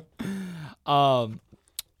know.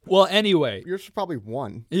 Well, anyway, Yours is probably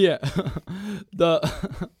 1. yeah.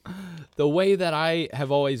 the way that I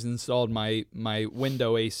have always installed my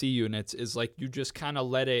window AC units is like you just kind of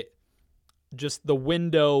let it, just the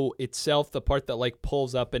window itself, the part that like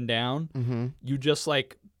pulls up and down, you just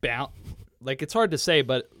like bounce. Like it's hard to say,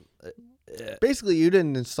 but Basically, you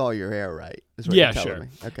didn't install your air right. Is what Yeah, you're telling sure. me.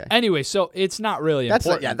 Okay. anyway, so it's not really That's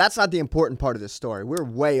not, important. that's not the important part of this story. We're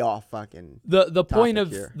way off fucking... The point topic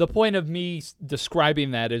of here. the point of me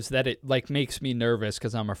describing that is that it like makes me nervous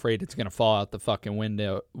because I'm afraid it's gonna fall out the fucking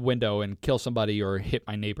window and kill somebody or hit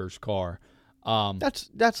my neighbor's car.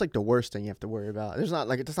 That's like the worst thing you have to worry about. There's not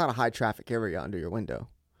like it's not a high traffic area under your window.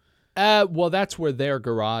 Well, that's where their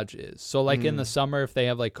garage is. So like in the Mm. summer, if they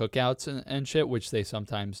have like cookouts and shit, which they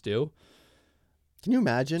sometimes do, Can you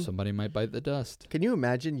imagine? somebody might bite the dust. Can you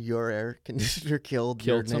imagine your air conditioner killed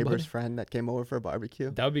your Killed neighbor's somebody? friend that came over for a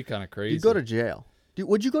barbecue? That would be kind of crazy. You'd go to jail.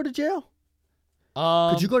 Would you go to jail?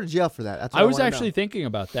 Could you go to jail for that? That's what I was wanna actually know. thinking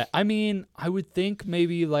about that. I mean, I would think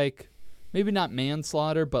maybe not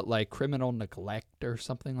manslaughter, but like criminal neglect or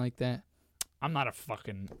something like that. I'm not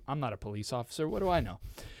a police officer. What do I know?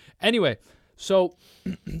 Anyway, so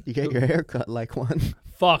You get your hair cut like one.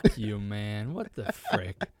 fuck you, man. What the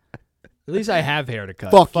frick? At least I have hair to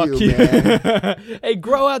cut. Fuck you, man. Hey,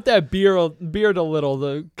 grow out that beard a little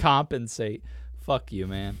to compensate. Fuck you,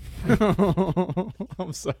 man.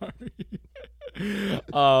 I'm sorry.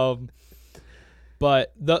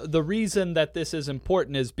 But the reason that this is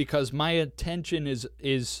important is because my attention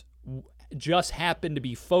is just happened to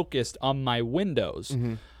be focused on my windows.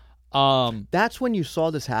 That's when you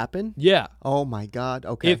saw this happen? Yeah. Oh my God.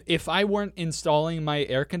 Okay. If I weren't installing my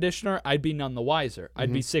air conditioner, I'd be none the wiser.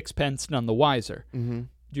 I'd be sixpence none the wiser. Do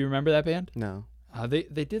you remember that band? No.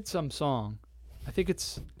 They did some song. I think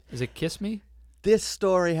is it Kiss Me? This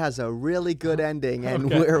story has a really good ending,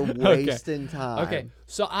 and Okay. we're wasting time. Okay,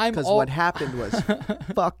 so I'm Because all, what happened was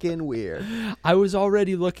fucking weird. I was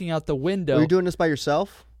already looking out the window. Were you doing this by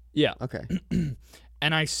yourself? Yeah, Okay.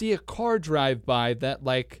 and I see a car drive by that,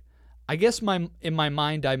 like, I guess in my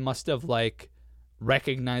mind I must have like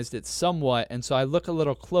recognized it somewhat, and so I look a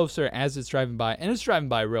little closer as it's driving by, and it's driving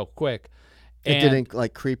by real quick. It And didn't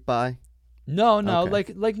like creep by? No,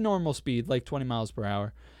 Okay. like normal speed, like 20 miles per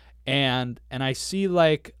hour. And I see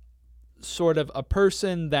like sort of a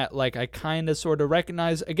person that like I kind of sort of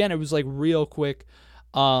recognize. Again, it was like real quick.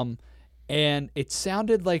 And it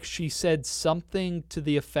sounded like she said something to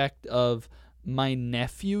the effect of, my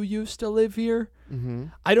nephew used to live here.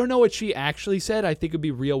 I don't know what she actually said. I think it'd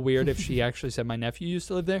be real weird if she actually said my nephew used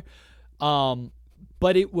to live there.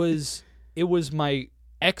 But it was my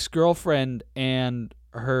ex-girlfriend and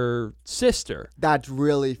her sister. That's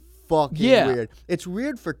really fucking Yeah. weird. It's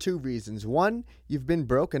weird for two reasons. One, you've been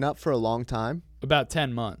broken up for a long time. About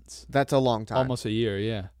 10 months. That's a long time. Almost a year,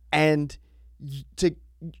 yeah. And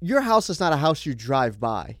your house is not a house you drive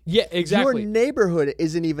by. Yeah, exactly. Your neighborhood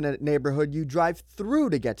isn't even a neighborhood you drive through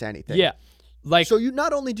to get to anything. Yeah. Like, So you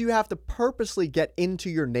not only do you have to purposely get into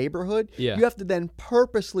your neighborhood, Yeah. you have to then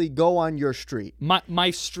purposely go on your street.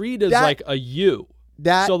 my street is That- like a U.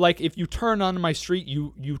 That So like if you turn onto my street,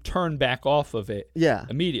 you turn back off of it yeah,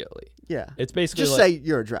 immediately. yeah. It's basically Just like, say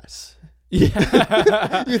your address. Yeah.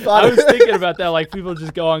 You thought I was thinking about that. Like people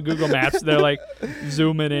just go on Google Maps, they're like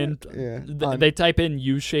zooming in. Yeah. They type in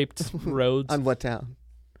U-shaped roads. On what town?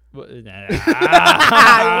 You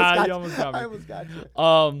I almost got me. almost got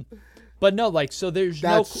you. But no, like so there's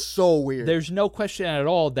That's so weird. there's no question at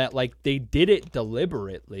all that like they did it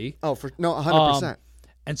deliberately. Oh, for no, 100%.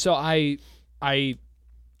 And so I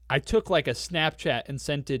took like a Snapchat and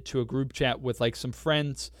sent it to a group chat with like some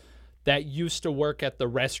friends that used to work at the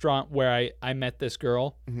restaurant where I met this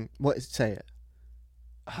girl. What? Say it.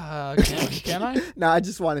 Can I? No,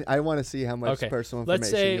 I want to see how much Okay. personal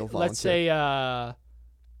information you'll volunteer. Let's say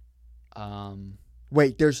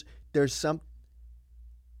Wait, there's some.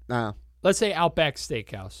 No. let's say Outback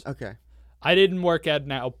Steakhouse. Okay. I didn't work at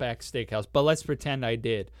an Outback Steakhouse, but let's pretend I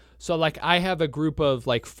did. So like I have a group of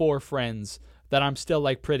like 4 friends that I'm still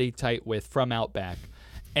like pretty tight with from Outback.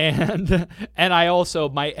 And I also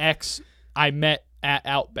my ex I met at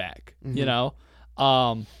Outback, you know?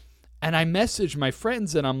 And I messaged my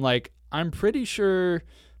friends and I'm like, I'm pretty sure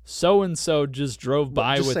so and so just drove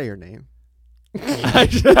by Just with say your name.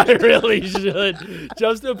 I really should.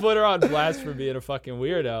 Just to put her on blast for being a fucking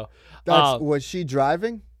weirdo. Was she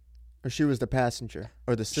driving? Or she was the passenger?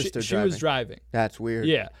 Or the sister she driving? was driving. That's weird.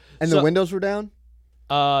 Yeah. And So- the windows were down?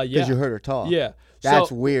 Yeah. Because you heard her talk. Yeah. That's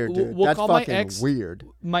So, weird, dude. we'll That's call my fucking ex, weird.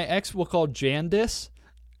 My ex we'll call Jandis.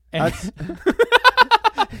 And,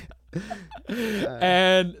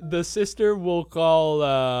 and the sister we'll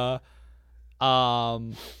call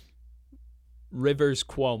Rivers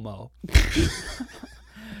Cuomo.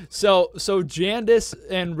 So Jandis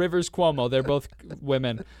and Rivers Cuomo, they're both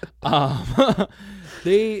women.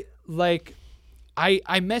 They like I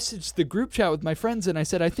messaged the group chat with my friends and I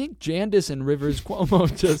said, I think Jandis and Rivers Cuomo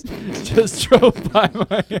just drove by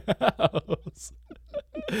my house.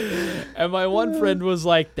 And my one friend was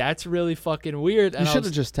like, that's really fucking weird. And You I should was,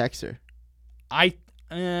 have just texted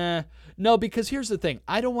her. no, because here's the thing.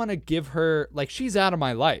 I don't want to give her, like, she's out of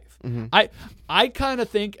my life. Mm-hmm. I kind of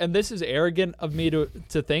think, and this is arrogant of me to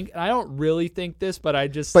think, and I don't really think this, but I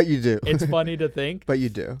just, But you do. it's funny to think. But you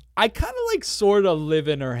do. I kind of like sort of live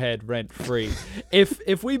in her head rent free.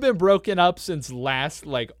 If we've been broken up since last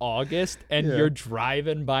like August and Yeah. you're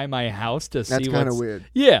driving by my house to see That's what's kinda weird.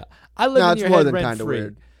 Yeah, I live No, in it's your more head than rent kinda free.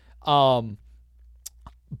 weird.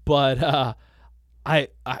 But I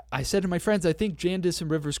said to my friends, I think Jandis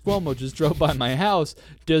and Rivers Cuomo just drove by my house.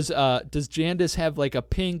 Does Jandis have like a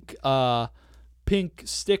pink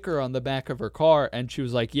sticker on the back of her car? And she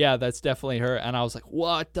was like, yeah, that's definitely her. And I was like,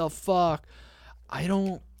 what the fuck? I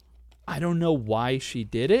don't know why she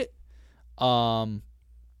did it.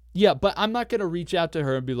 Yeah, but I'm not gonna reach out to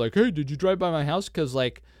her and be like, hey, did you drive by my house? Because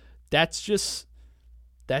like that's just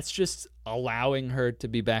allowing her to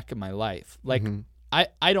be back in my life. Like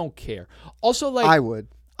I don't care. Also, like I would.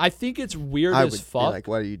 I think it's weird I as would fuck. be like,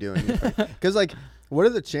 what are you doing? Because like, what are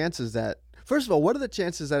the chances that? First of all, what are the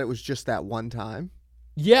chances that it was just that one time?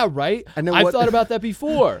 Yeah, right. And then I've thought about that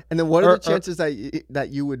before. And then what are the chances that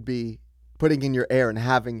you would be putting in your air and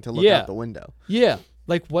having to look out the window? Yeah,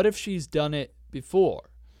 like what if she's done it before?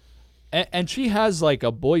 And she has like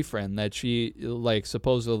a boyfriend that she like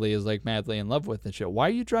supposedly is like madly in love with and shit. Why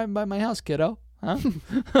are you driving by my house, kiddo? Huh?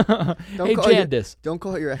 Hey, Jandis. Don't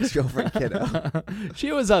call your ex-girlfriend kiddo.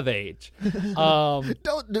 She was of age.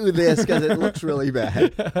 Don't do this because it looks really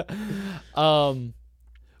bad.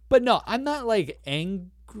 But no, I'm not like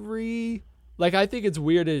angry. Like I think it's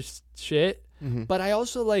weird as shit. But I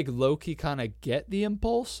also like low-key kind of get the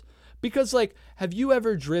impulse. Because, like, have you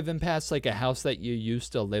ever driven past, like, a house that you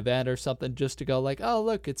used to live at or something just to go, like, oh,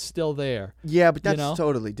 look, it's still there? Yeah, but that's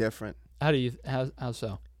totally different. How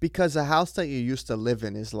so? Because a house that you used to live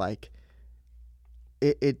in is, like,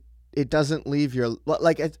 it doesn't leave your,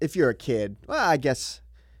 like, if you're a kid, well, I guess,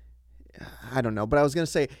 I don't know. But I was going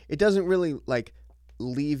to say, it doesn't really, like,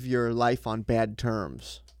 leave your life on bad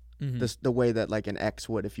terms the way that, like, an ex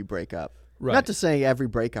would if you break up. Right. Not to say every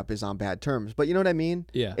breakup is on bad terms, but you know what I mean?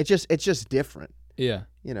 Yeah. It's just different. Yeah.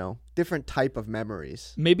 You know, different type of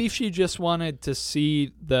memories. Maybe she just wanted to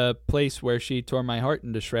see the place where she tore my heart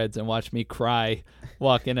into shreds and watch me cry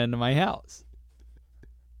walking into my house.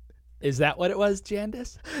 Is that what it was,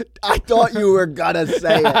 Jandis? I thought you were going to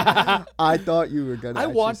say it. I thought you were going to I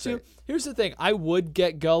want say to. it. Here's the thing. I would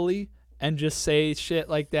get gully and just say shit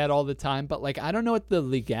like that all the time. But, like, I don't know what the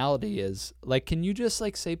legality is. Like, can you just,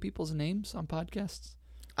 like, say people's names on podcasts?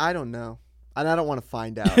 I don't know. And I don't want to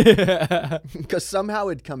find out. Because somehow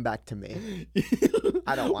it'd come back to me.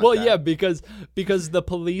 I don't want that. Well, yeah, because the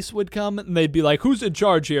police would come and they'd be like, who's in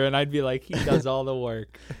charge here? And I'd be like, he does all the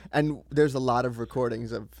work. And there's a lot of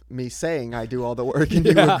recordings of me saying I do all the work and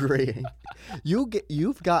you agreeing.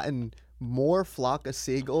 You've gotten more flock of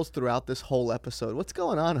seagulls throughout this whole episode. What's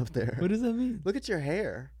going on up there? What does that mean? Look at your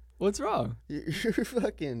hair. What's wrong? You're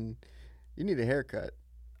fucking. You need a haircut.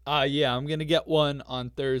 Yeah, I'm gonna get one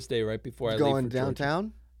on Thursday right before I leave. Going for downtown?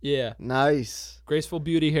 Georgia. Yeah. Nice. Graceful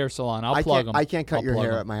Beauty Hair Salon. I'll plug them. I can't cut your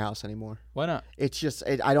hair at my house anymore. Why not? It's just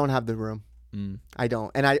I don't have the room. I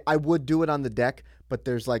don't, and I would do it on the deck, but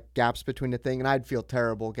there's like gaps between the thing, and I'd feel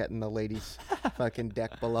terrible getting the lady's fucking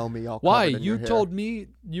deck below me all. Why? Covered in You her hair. told me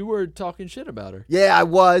you were talking shit about her. Yeah, I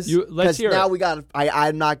was. Let's hear now it. we got.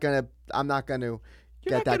 I'm not gonna You're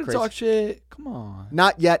get not that gonna crazy. talk shit. Come on.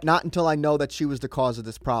 Not yet. Not until I know that she was the cause of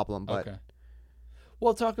this problem. But Okay.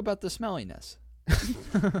 Well, talk about the smelliness.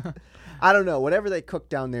 I don't know. Whatever they cook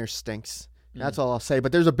down there stinks. That's all I'll say.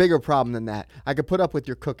 But there's a bigger problem than that. I could put up with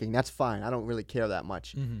your cooking. That's fine. I don't really care that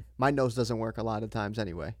much. My nose doesn't work a lot of times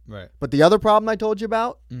anyway. Right. But the other problem I told you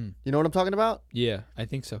about, you know what I'm talking about? Yeah, I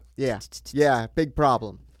think so. Yeah. Yeah, big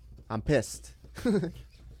problem. I'm pissed. You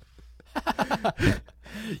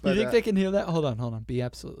think they can hear that? Hold on. Be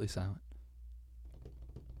absolutely silent.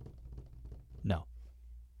 No.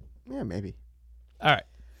 Yeah, maybe. All right.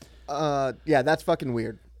 Yeah, that's fucking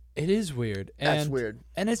weird. It is weird. That's weird.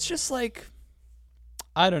 And it's just like,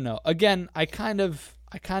 I don't know. Again, I kind of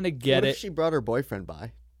get What it. if she brought her boyfriend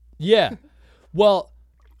by? Yeah. Well,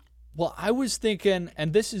 I was thinking,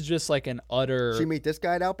 and this is just like an utter. She meet this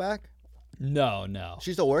guy at Outback? No.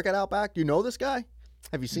 She still work at Outback? You know this guy?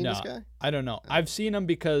 Have you seen this guy? I don't know. I've seen him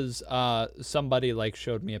because somebody like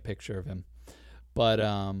showed me a picture of him. But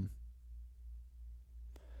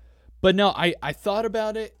no, I thought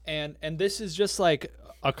about it, and this is just like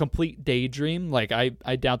a complete daydream. Like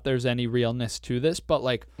I doubt there's any realness to this, but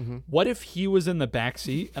like what if he was in the back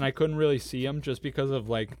seat and I couldn't really see him just because of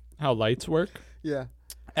like how lights work? Yeah.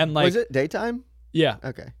 And like Was it daytime? Yeah.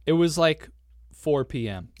 Okay. It was like 4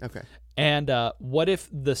 p.m. Okay. And what if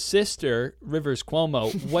the sister, Rivers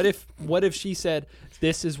Cuomo, what if she said,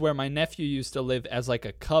 this is where my nephew used to live as like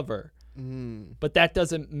a cover? But that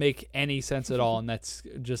doesn't make any sense at all, and that's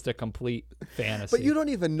just a complete fantasy. But you don't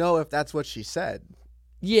even know if that's what she said.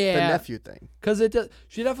 Yeah. The nephew thing. Because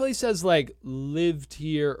she definitely says like lived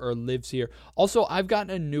here or lives here. Also, I've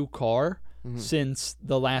gotten a new car since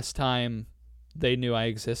the last time they knew I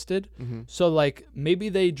existed. Mm-hmm. So like maybe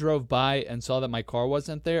they drove by and saw that my car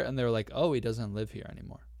wasn't there, and they were like, "Oh, he doesn't live here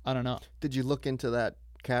anymore." I don't know. Did you look into that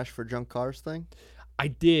cash for junk cars thing? I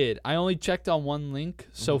did. I only checked on one link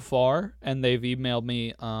so Mm-hmm. far, and they've emailed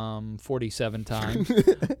me 47 times.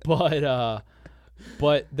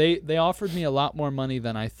 But they offered me a lot more money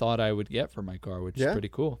than I thought I would get for my car, which Yeah? is pretty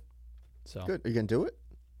cool. So Good. Are you gonna do it?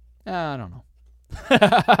 I don't know.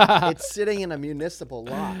 It's sitting in a municipal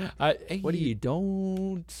lot. Hey, What do you-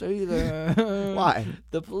 don't say that. Why?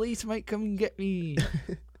 The police might come and get me.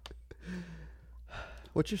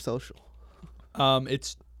 What's your social?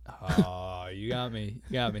 It's you got me.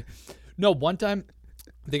 You got me. No, one time,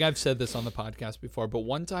 I think I've said this on the podcast before, but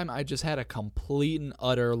one time I just had a complete and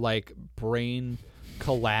utter like brain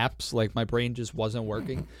collapse. Like my brain just wasn't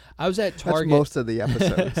working. I was at That's Target. most of the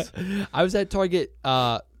episodes. I was at Target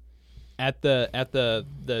at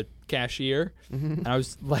the cashier, and I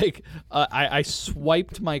was like, I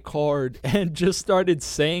swiped my card and just started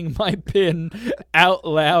saying my PIN out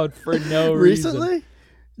loud for no reason. Recently?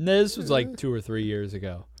 No, this was like 2 or 3 years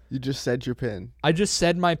ago. You just said your PIN. I just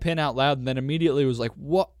said my PIN out loud and then immediately was like,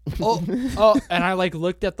 what? Oh, and I like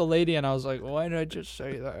looked at the lady and I was like, why did I just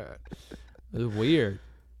say that? It was weird.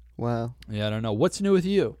 Wow. Yeah, I don't know. What's new with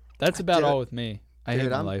you? That's about Dude, all with me. I hate dude,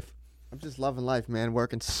 my I'm- life. I'm just loving life, man.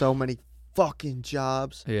 Working so many fucking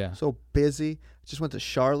jobs. Yeah. So busy. Just went to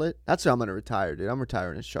Charlotte. That's where I'm gonna retire, dude. I'm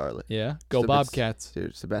retiring in Charlotte. Yeah. Go So Bobcats. Dude,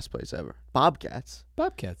 it's the best place ever. Bobcats.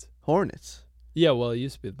 Bobcats. Hornets. Yeah, well, it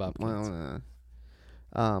used to be the Bobcats. Well,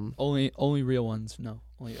 Only real ones. No,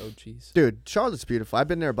 only OGs. dude, Charlotte's beautiful. I've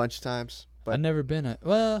been there a bunch of times, but I've never been.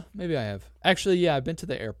 Well, maybe I have. Actually, yeah, I've been to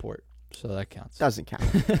the airport, so that counts. doesn't count.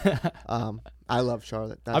 I love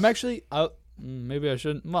Charlotte. I'm actually out. Maybe I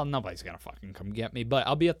shouldn't. Well, nobody's gonna fucking come get me, but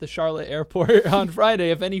I'll be at the Charlotte airport on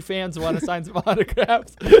Friday. If any fans want to sign some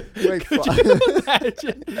autographs, Wait, could you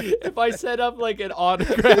imagine if I set up like an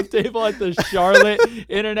autograph table at the Charlotte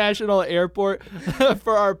International Airport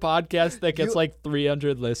for our podcast that gets You- like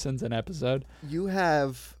 300 listens an episode? you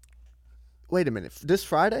have. Wait a minute. This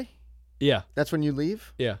Friday? Yeah, That's when you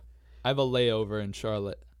leave? yeah. I have a layover in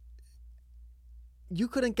Charlotte. You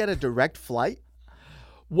couldn't get a direct flight?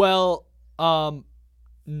 Well,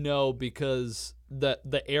 no, because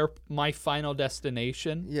my final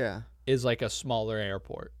destination Yeah. is like a smaller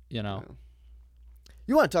airport, you know.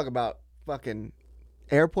 You want to talk about fucking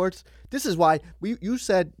airports? This is why you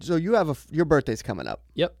said so. You have your birthday's coming up.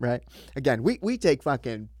 Yep. Right. Again, we take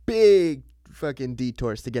fucking big fucking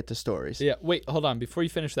detours to get to stories. Yeah, wait, hold on. Before you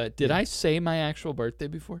finish that, did I say my actual birthday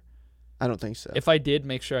before? I don't think so. If I did,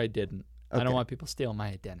 make sure I didn't. I Okay. don't want people stealing my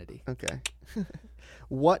identity. Okay.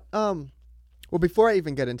 What well, before I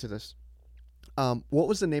even get into this, what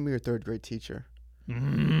was the name of your third grade teacher?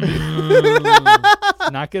 It's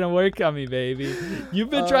not gonna work on me, baby. You've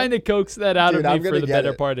been trying to coax that out dude, of I'm me for gonna the get better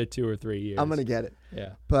it. part of 2 or 3 years. I'm gonna get it.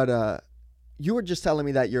 Yeah. But you were just telling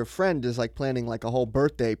me that your friend is like planning like a whole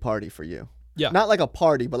birthday party for you. Yeah. Not like a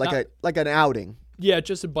party, but like Not- like an outing. Yeah,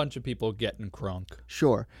 just a bunch of people getting crunk.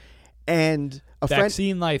 Sure. And a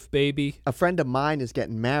Vaccine life, baby. friend of mine is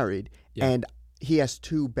getting married, Yeah. and he has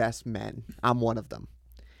 2 best men. I'm one of them.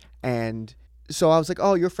 And so I was like,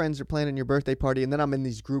 oh, your friends are planning your birthday party. And then I'm in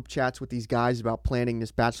these group chats with these guys about planning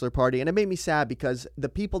this bachelor party. And it made me sad because the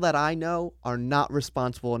people that I know are not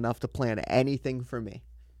responsible enough to plan anything for me.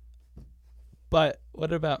 But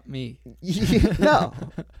what about me? No,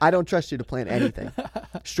 I don't trust you to plan anything.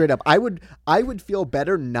 Straight up. I would feel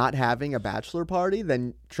better not having a bachelor party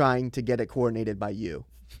than trying to get it coordinated by you.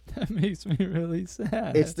 That makes me really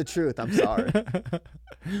sad. It's the truth. I'm sorry.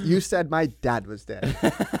 You said my dad was dead.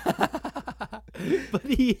 But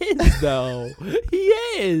he is, though. He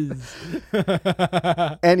is.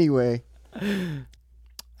 Anyway,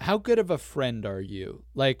 How good of a friend are you?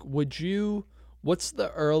 Like, what's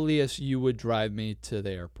the earliest you would drive me to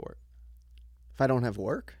the airport? if I don't have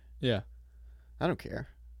work, Yeah. I don't care.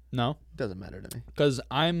 No? It doesn't matter to me. Because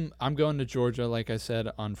I'm going to Georgia, like I said,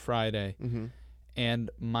 on Friday. Mm-hmm. And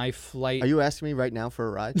my flight... Are you asking me right now for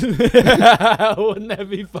a ride? Wouldn't that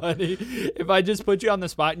be funny? If I just put you on the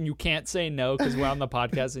spot and you can't say no because we're on the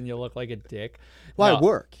podcast and you look like a dick. Well, No. I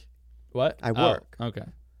work. What? I work. Oh, okay.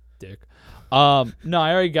 Dick. No,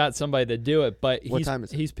 I already got somebody to do it, but What time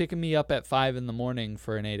is it? he's picking me up at 5 a.m.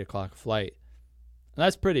 for an 8 o'clock flight.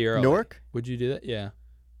 That's pretty early. Newark? Would you do that? Yeah.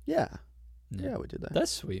 Yeah. Yeah, we did that.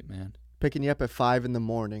 That's sweet, man. Picking you up at 5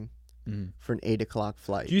 a.m. Mm. for an 8 o'clock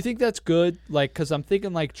flight. Do you think that's good? Like, because I'm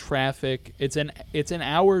thinking like traffic. It's an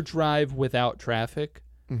hour drive without traffic,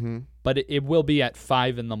 Mm-hmm. but it will be at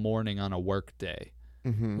 5 a.m. on a work day,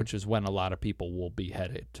 Mm-hmm. which is when a lot of people will be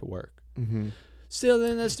headed to work. Mm-hmm. Still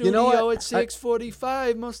in the studio You know what? at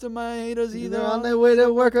 6:45. Most of my haters either Either on their way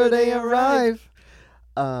to work or they arrive.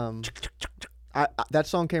 That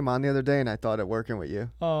song came on the other day, and I thought it working with you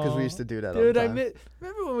because we used to do that all Dude, the time.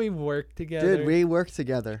 remember when we worked together? Dude, we worked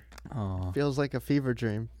together. Oh, Feels like a fever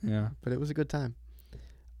dream, yeah. but it was a good time.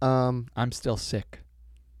 I'm still sick.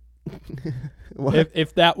 What?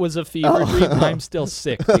 If that was a fever dream, I'm still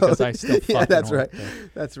sick because I still fucking Yeah, that's work right.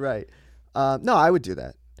 there. That's right. No, I would do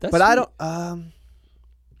that, That's but I sweet. don't.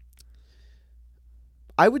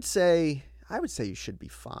 I would say you should be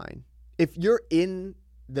fine if you're in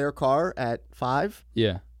their car at 5.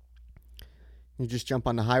 Yeah. You just jump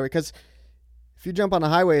on the highway because if you jump on the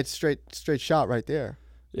highway, it's straight shot right there.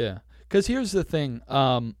 Yeah. Because here's the thing.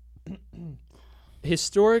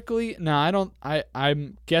 Historically,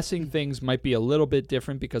 I'm guessing things might be a little bit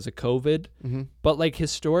different because of COVID. Mm-hmm. But, like,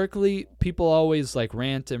 historically, people always, like,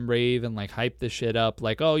 rant and rave and, like, hype this shit up.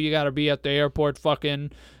 Like, oh, you got to be at the airport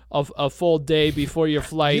fucking a full day before your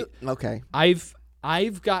flight. Okay.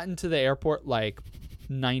 I've gotten to the airport, like,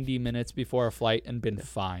 90 minutes before a flight and been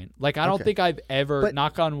fine. Like, I don't Okay. think I've ever, But-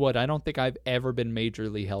 knock on wood, I don't think I've ever been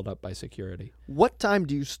majorly held up by security. What time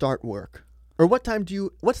do you start work? Or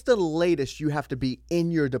what's the latest you have to be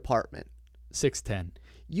in your department? 6:10.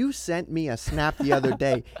 You sent me a snap the other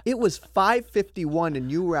day. It was 5:51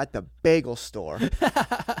 and you were at the bagel store.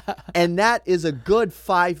 And that is a good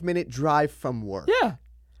 5-minute drive from work. Yeah.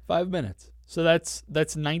 5 minutes. So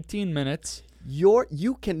that's 19 minutes.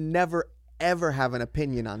 You can never ever have an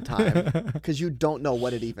opinion on time because you don't know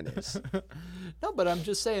what it even is. No, but I'm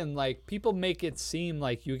just saying, like, people make it seem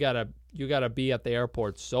like you gotta be at the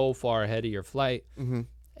airport so far ahead of your flight. Mm-hmm.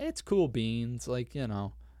 It's cool beans, like, you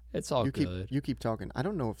know, it's all good. You keep talking. I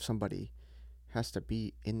don't know if somebody has to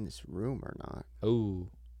be in this room or not, Ooh,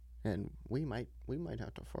 and we might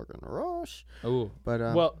have to fucking rush. ooh. But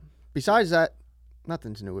Well, besides that,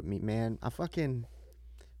 nothing's new with me, man. I fucking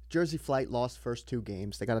Jersey Flight lost first 2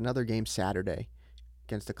 games. They got another game Saturday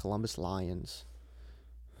against the Columbus Lions,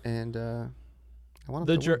 and I want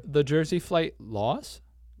them to the Jersey Flight loss.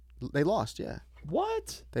 win. They lost, yeah.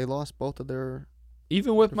 What? They lost both of their.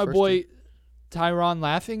 Even with The my first boy Tyron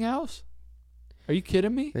Laughinghouse? Are you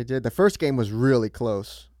kidding me? They did. The first game was really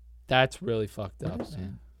close. That's really fucked What up, is it?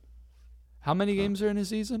 man. How many games are in a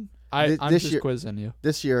season? Thi- I'm this just year- quizzing you.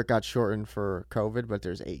 This year it got shortened for COVID, but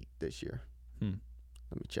there's 8 this year. Hmm.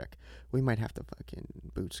 Let me check. We might have to fucking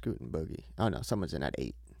boot, scoot, and boogie. Oh no, someone's in at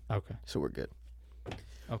 8, Okay. so we're good.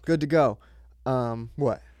 Okay. Good to go.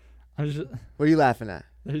 What? What are you laughing at?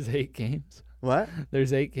 There's 8 games. What?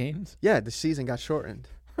 There's 8 games. Yeah, the season got shortened.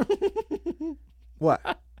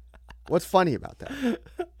 What? What's funny about that?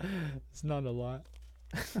 It's not a lot.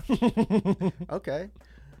 Okay.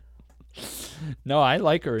 No, I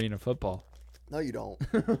like arena football. No, you don't.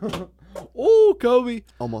 Oh, Kobe.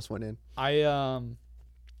 Almost went in.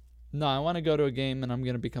 No, I want to go to a game and I'm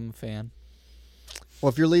going to become a fan. Well,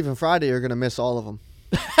 if you're leaving Friday, you're gonna miss all of them.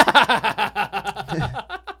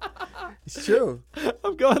 It's true.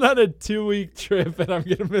 I'm going on a 2-week trip and I'm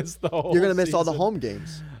going to miss the whole You're gonna miss all the season. home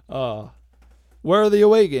games. Where are the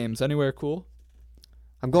away games? Anywhere cool?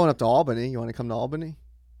 I'm going up to Albany. You want to come to Albany?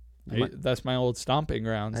 That's my old stomping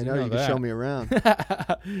grounds. I know you can that. show me around.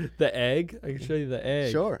 The egg? I can show you the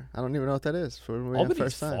egg. Sure. I don't even know what that is. For when we have Albany's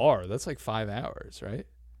first time. far. That's like 5 hours, right?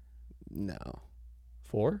 No,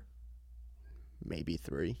 4? maybe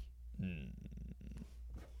 3. Hmm.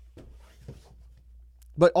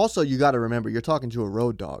 But also, you got to remember, you're talking to a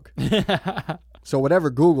road dog. So whatever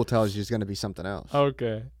Google tells you is going to be something else.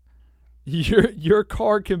 Okay. Your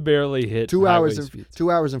car can barely hit 2 hours highway and speeds.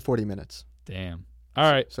 2 hours and 40 minutes. Damn. All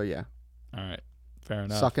right. So yeah, All right. Fair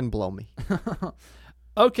enough. suck and blow me.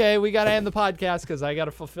 Okay, we got to end the podcast because I got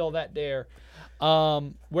to fulfill that dare.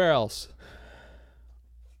 Where else?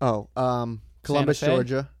 Oh, Columbus, Fe?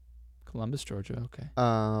 Georgia. Columbus, Georgia. Okay.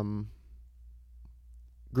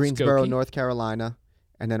 Greensboro, Skokie? North Carolina,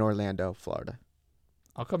 and then Orlando, Florida.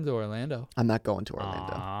 I'll come to Orlando. I'm not going to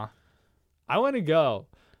Orlando. Aw. I want to go.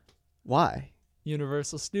 Why?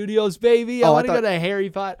 Universal Studios, baby. I Oh, I want to go thought- to Harry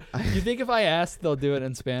Potter. You think if I ask, they'll do it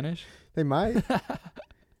in Spanish? They might.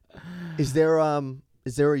 Is there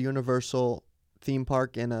a Universal theme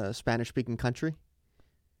park in a Spanish-speaking country?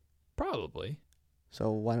 Probably.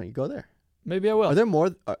 So why don't you go there? Maybe I will. Are there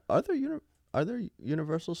more? Are there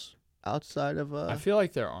Universals outside of? I feel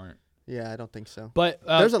like there aren't. Yeah, I don't think so. But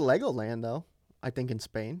There's a Legoland though. I think in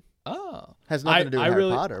Spain. oh, Has nothing to do with Harry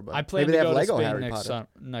really, Potter, but I plan maybe to they go have Lego to Spain Harry Potter.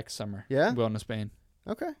 next summer. Yeah? I'm going to Spain.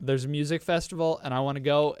 Okay. There's a music festival, and I want to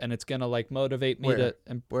go, and it's gonna like motivate me Where? to.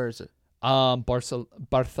 And, Where is it?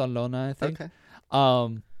 Barcelona, I think. Okay.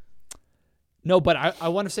 No, but I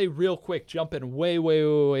want to say real quick, jumping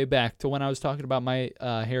way back to when I was talking about my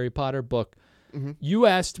Harry Potter book. Mm-hmm. You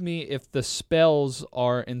asked me if the spells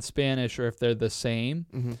are in Spanish or if they're the same.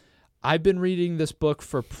 Mm-hmm. I've been reading this book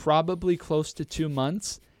for probably close to 2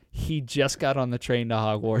 months. He just got on the train to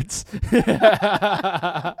Hogwarts.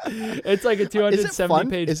 It's like a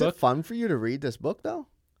 270-page book. Is it fun for you to read this book, though?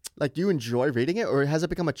 Like, do you enjoy reading it, or has it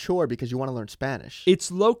become a chore because you want to learn Spanish?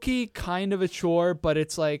 It's low-key kind of a chore, but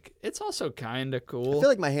it's like, it's also kind of cool. I feel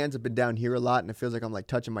like my hands have been down here a lot, and it feels like I'm like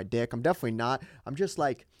touching my dick. I'm definitely not. I'm just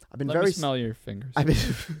like, I've been Let me smell your fingers. I've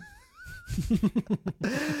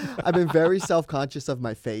been very self-conscious of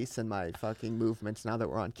my face and my fucking movements now that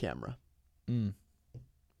we're on camera.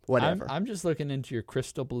 Whatever. I'm just looking into your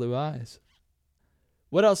crystal blue eyes.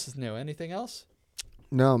 What else is new? Anything else?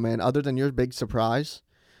 No, man. Other than your big surprise,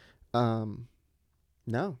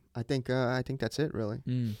 no. I think that's it, really.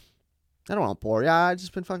 I don't want to bore you. I've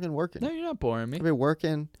just been fucking working. No, you're not boring me. I've been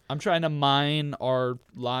working. I'm trying to mine our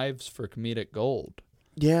lives for comedic gold.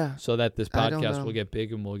 Yeah. So that this I don't podcast know. will get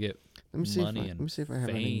big and we'll get money Let me see if I have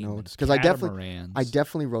any fame and notes, because I catamarans.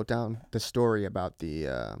 definitely wrote down the story about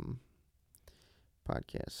the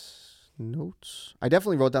podcast notes. I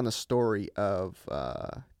definitely wrote down the story of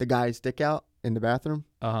the guy's dick out in the bathroom.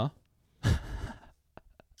 Uh-huh.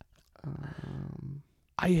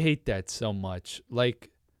 I hate that so much. Like,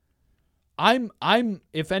 I'm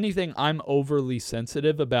if anything, I'm overly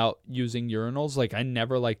sensitive about using urinals. Like, I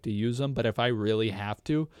never like to use them, but if I really have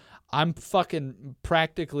to, I'm fucking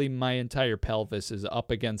practically my entire pelvis is up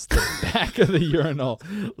against the back of the urinal.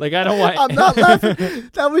 Like, I don't want. I'm not laughing.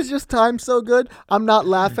 That was just timed so good. I'm not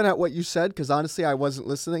laughing at what you said because honestly, I wasn't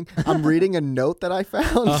listening. I'm reading a note that I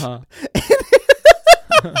found. Uh-huh.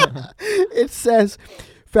 It says,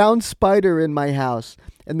 "Found spider in my house."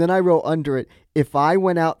 And then I wrote under it, "If I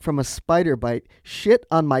went out from a spider bite, shit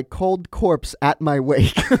on my cold corpse at my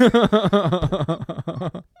wake."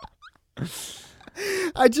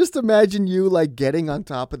 I just imagine you like getting on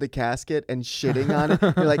top of the casket and shitting on it.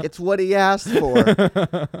 You're like, it's what he asked for.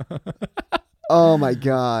 Oh my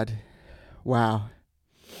God. Wow.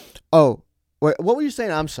 Oh, what were you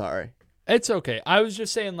saying? I'm sorry. It's okay. I was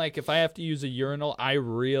just saying, like, if I have to use a urinal, I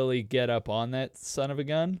really get up on that son of a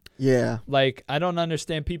gun. Yeah. Like, I don't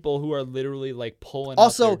understand people who are literally, like, pulling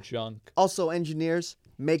Also- out their junk. Also, engineers,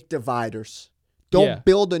 make dividers. Don't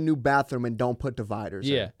build a new bathroom and don't put dividers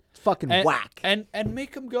in. Yeah. It's fucking whack. And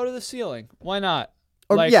make them go to the ceiling. Why not?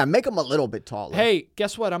 Or Like, yeah, make them a little bit taller. hey,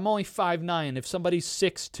 guess what? I'm only 5'9". If somebody's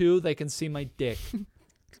 6'2", they can see my dick.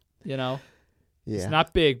 You know? Yeah. It's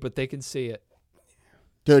not big, but they can see it.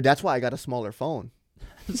 Dude, that's why I got a smaller phone.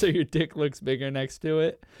 So your dick looks bigger next to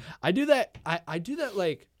it. I do that. I do that,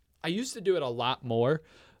 like, I used to do it a lot more,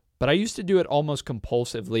 but I used to do it almost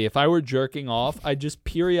compulsively. If I were jerking off, I just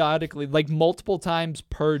periodically, like multiple times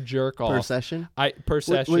per jerk off. Per session? Per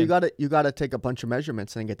session. Well, you gotta take a bunch of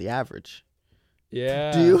measurements and get the average.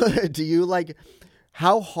 Yeah. Do you like,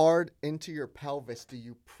 how hard into your pelvis do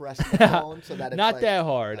you press the phone so that it's Not like, that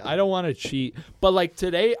hard. I don't want to cheat. But like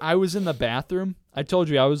today, I was in the bathroom. I told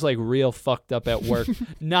you I was like real fucked up at work.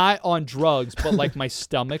 Not on drugs, but like my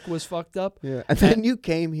stomach was fucked up. Yeah. And then you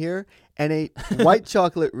came here and ate white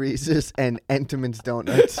chocolate Reese's and Entenmann's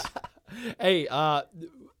donuts. Hey,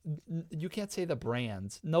 you can't say the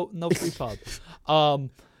brands. No free pub.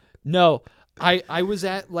 No. I was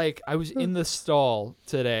in the stall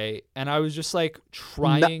today and I was just like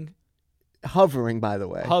trying Hovering, by the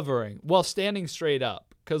way. Well, standing straight up.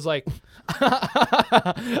 Cause like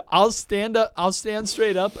I'll stand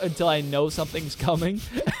straight up until I know something's coming.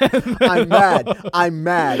 I'm mad. Why? I'm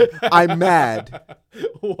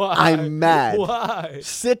mad. Why?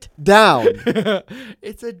 Sit down.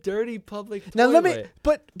 It's a dirty public toilet. Now let me.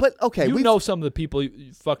 But okay. You we've- know some of the people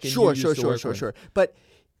you fucking Sure. you used to work with. But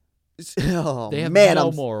oh They have man,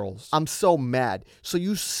 no morals. I'm so mad. So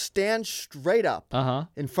you stand straight up Uh-huh.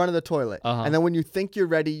 in front of the toilet, Uh-huh. and then when you think you're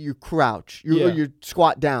ready, you crouch. Or Yeah. you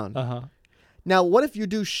squat down. Uh-huh. Now, what if you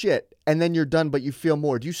do shit and then you're done, but you feel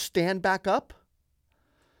more? Do you stand back up?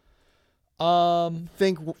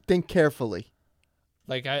 Think carefully.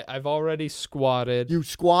 Like I've already squatted. You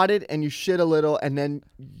squatted and you shit a little, and then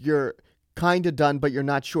you're kind of done, but you're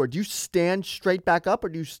not sure. Do you stand straight back up or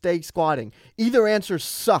do you stay squatting? Either answer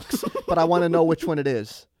sucks, but I want to know which one it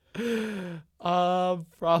is.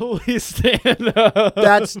 Probably stand up.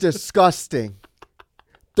 That's disgusting.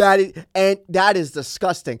 That is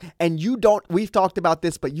disgusting. And you don't, we've talked about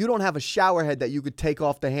this, but you don't have a shower head that you could take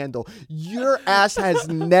off the handle. Your ass has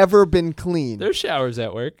never been clean. There's showers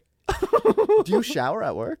at work. Do you shower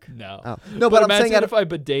at work? No. Oh. No, but I'm saying imagine if I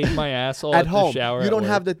bidet my asshole at the home, shower you at don't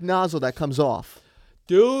work. have the nozzle that comes off.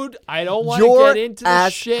 Dude, I don't want to Your get into the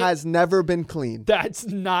ass shit. has never been cleaned. That's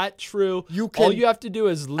not true. You All can- you have to do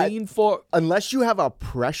is lean forward. Unless you have a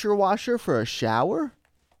pressure washer for a shower.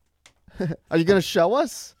 Are you going to show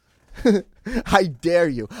us? I dare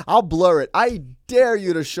you. I'll blur it. I dare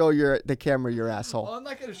you to show the camera your asshole. Well, I'm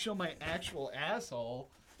not going to show my actual asshole,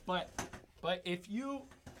 but if you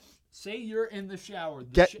say you're in the shower,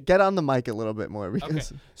 Get on the mic a little bit more. okay.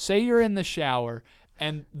 Because Say you're in the shower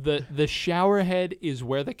and the shower head is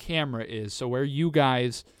where the camera is, so where you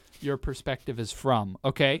guys your perspective is from,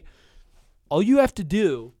 okay? All you have to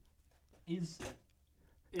do is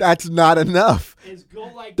that's not enough. go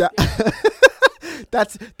like That-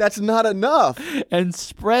 this That's not enough. and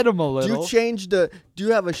spread them a Do little. do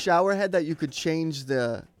you have a shower head that you could change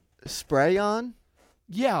the spray on?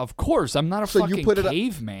 Yeah, of course. I'm not a So fucking you put it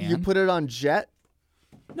caveman. You put it on jet?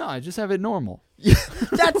 No, I just have it normal.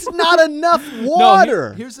 That's not enough No,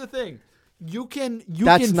 water. here's the thing. You can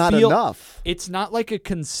That's not feel, enough. It's not like a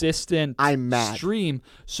consistent I'm mad. stream,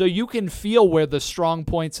 so you can feel where the strong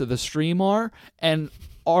points of the stream are and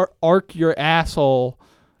arc your asshole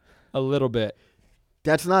a little bit.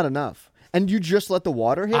 That's not enough. And you just let the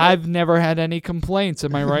water hit I've never had any complaints.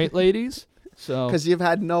 Am I right, ladies? So because you've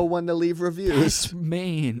had no one to leave reviews. that's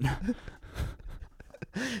mean.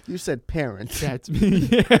 You said parent. That's me.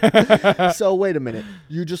 So wait a minute.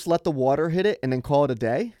 You just let the water hit it and then call it a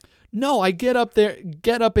day? No, I get up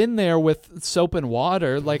in there with soap and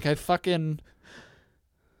water. Like I fucking.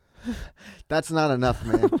 That's not enough,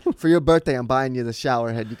 man. For your birthday, I'm buying you the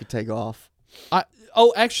shower head you could take off.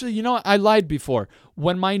 Actually, you know what? I lied before.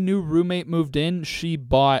 When my new roommate moved in, she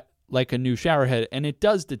bought like a new shower head, and it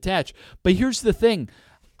does detach. But here's the thing.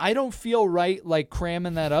 I don't feel right like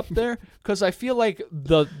cramming that up there because I feel like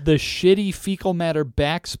the shitty fecal matter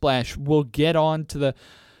backsplash will get on to the...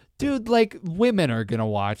 Dude, like, women are going to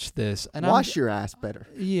watch this. And Wash your ass better.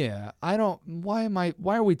 Yeah, I don't... Why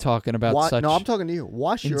are we talking about such... No, I'm talking to you.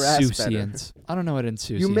 Wash your ass better. insouciance? I don't know what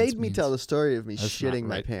insouciance You made me means. tell the story of me That's shitting not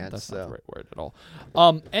my right. pants. That's so. not the right word at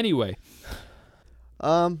all. Anyway,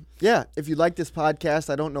 Yeah, if you like this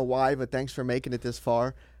podcast, I don't know why, but thanks for making it this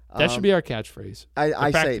far. that should be our catchphrase. I It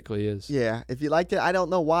say, practically is. yeah, if you liked it, I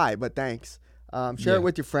don't know why, but thanks. Share Yeah. it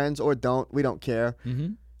with your friends or don't. We don't care.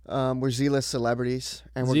 Mm-hmm. We're Z-list celebrities,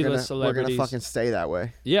 and we're Z-list gonna celebrities. fucking stay that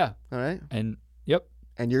way. Yeah, All right, and yep.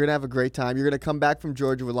 and you're gonna have a great time. You're gonna come back from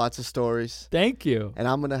Georgia with lots of stories, Thank you. and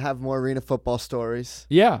I'm gonna have more arena football stories.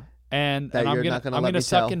 Yeah, and That I'm you're gonna not gonna I'm let gonna me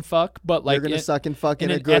suck tell. and fuck, but like you're gonna suck and fuck in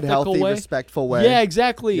in a an good, ethical healthy, way. respectful way. Yeah,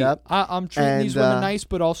 exactly. Yep. I'm treating these And, women nice,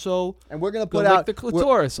 but also And we're gonna go put lick out the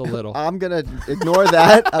clitoris a little. I'm gonna ignore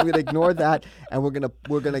that. I'm gonna ignore that, and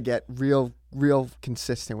we're gonna get real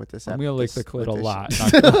consistent with this. I'm gonna lick the with clit a this- lot.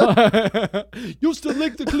 Not gonna lie. Used to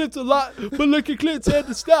lick the clits a lot, but licking clits had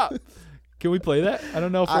to stop. Can we play that? I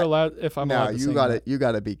don't know if we're allowed. If I'm No, allowed to you sing got that. it. You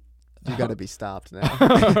gotta be stopped now. All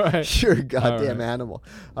right. You're a goddamn right. animal.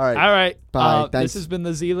 All right. All right. Bye. This Thanks. has been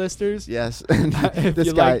the Z-listers. Yes. If This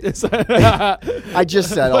you guy. like this, I just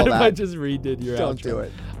said all what if I that. just redid your Don't outro? do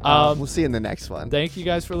it. Um, We'll see you in the next one. Thank you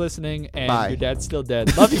guys for listening, and Bye. your dad's still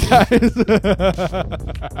dead. Love you guys.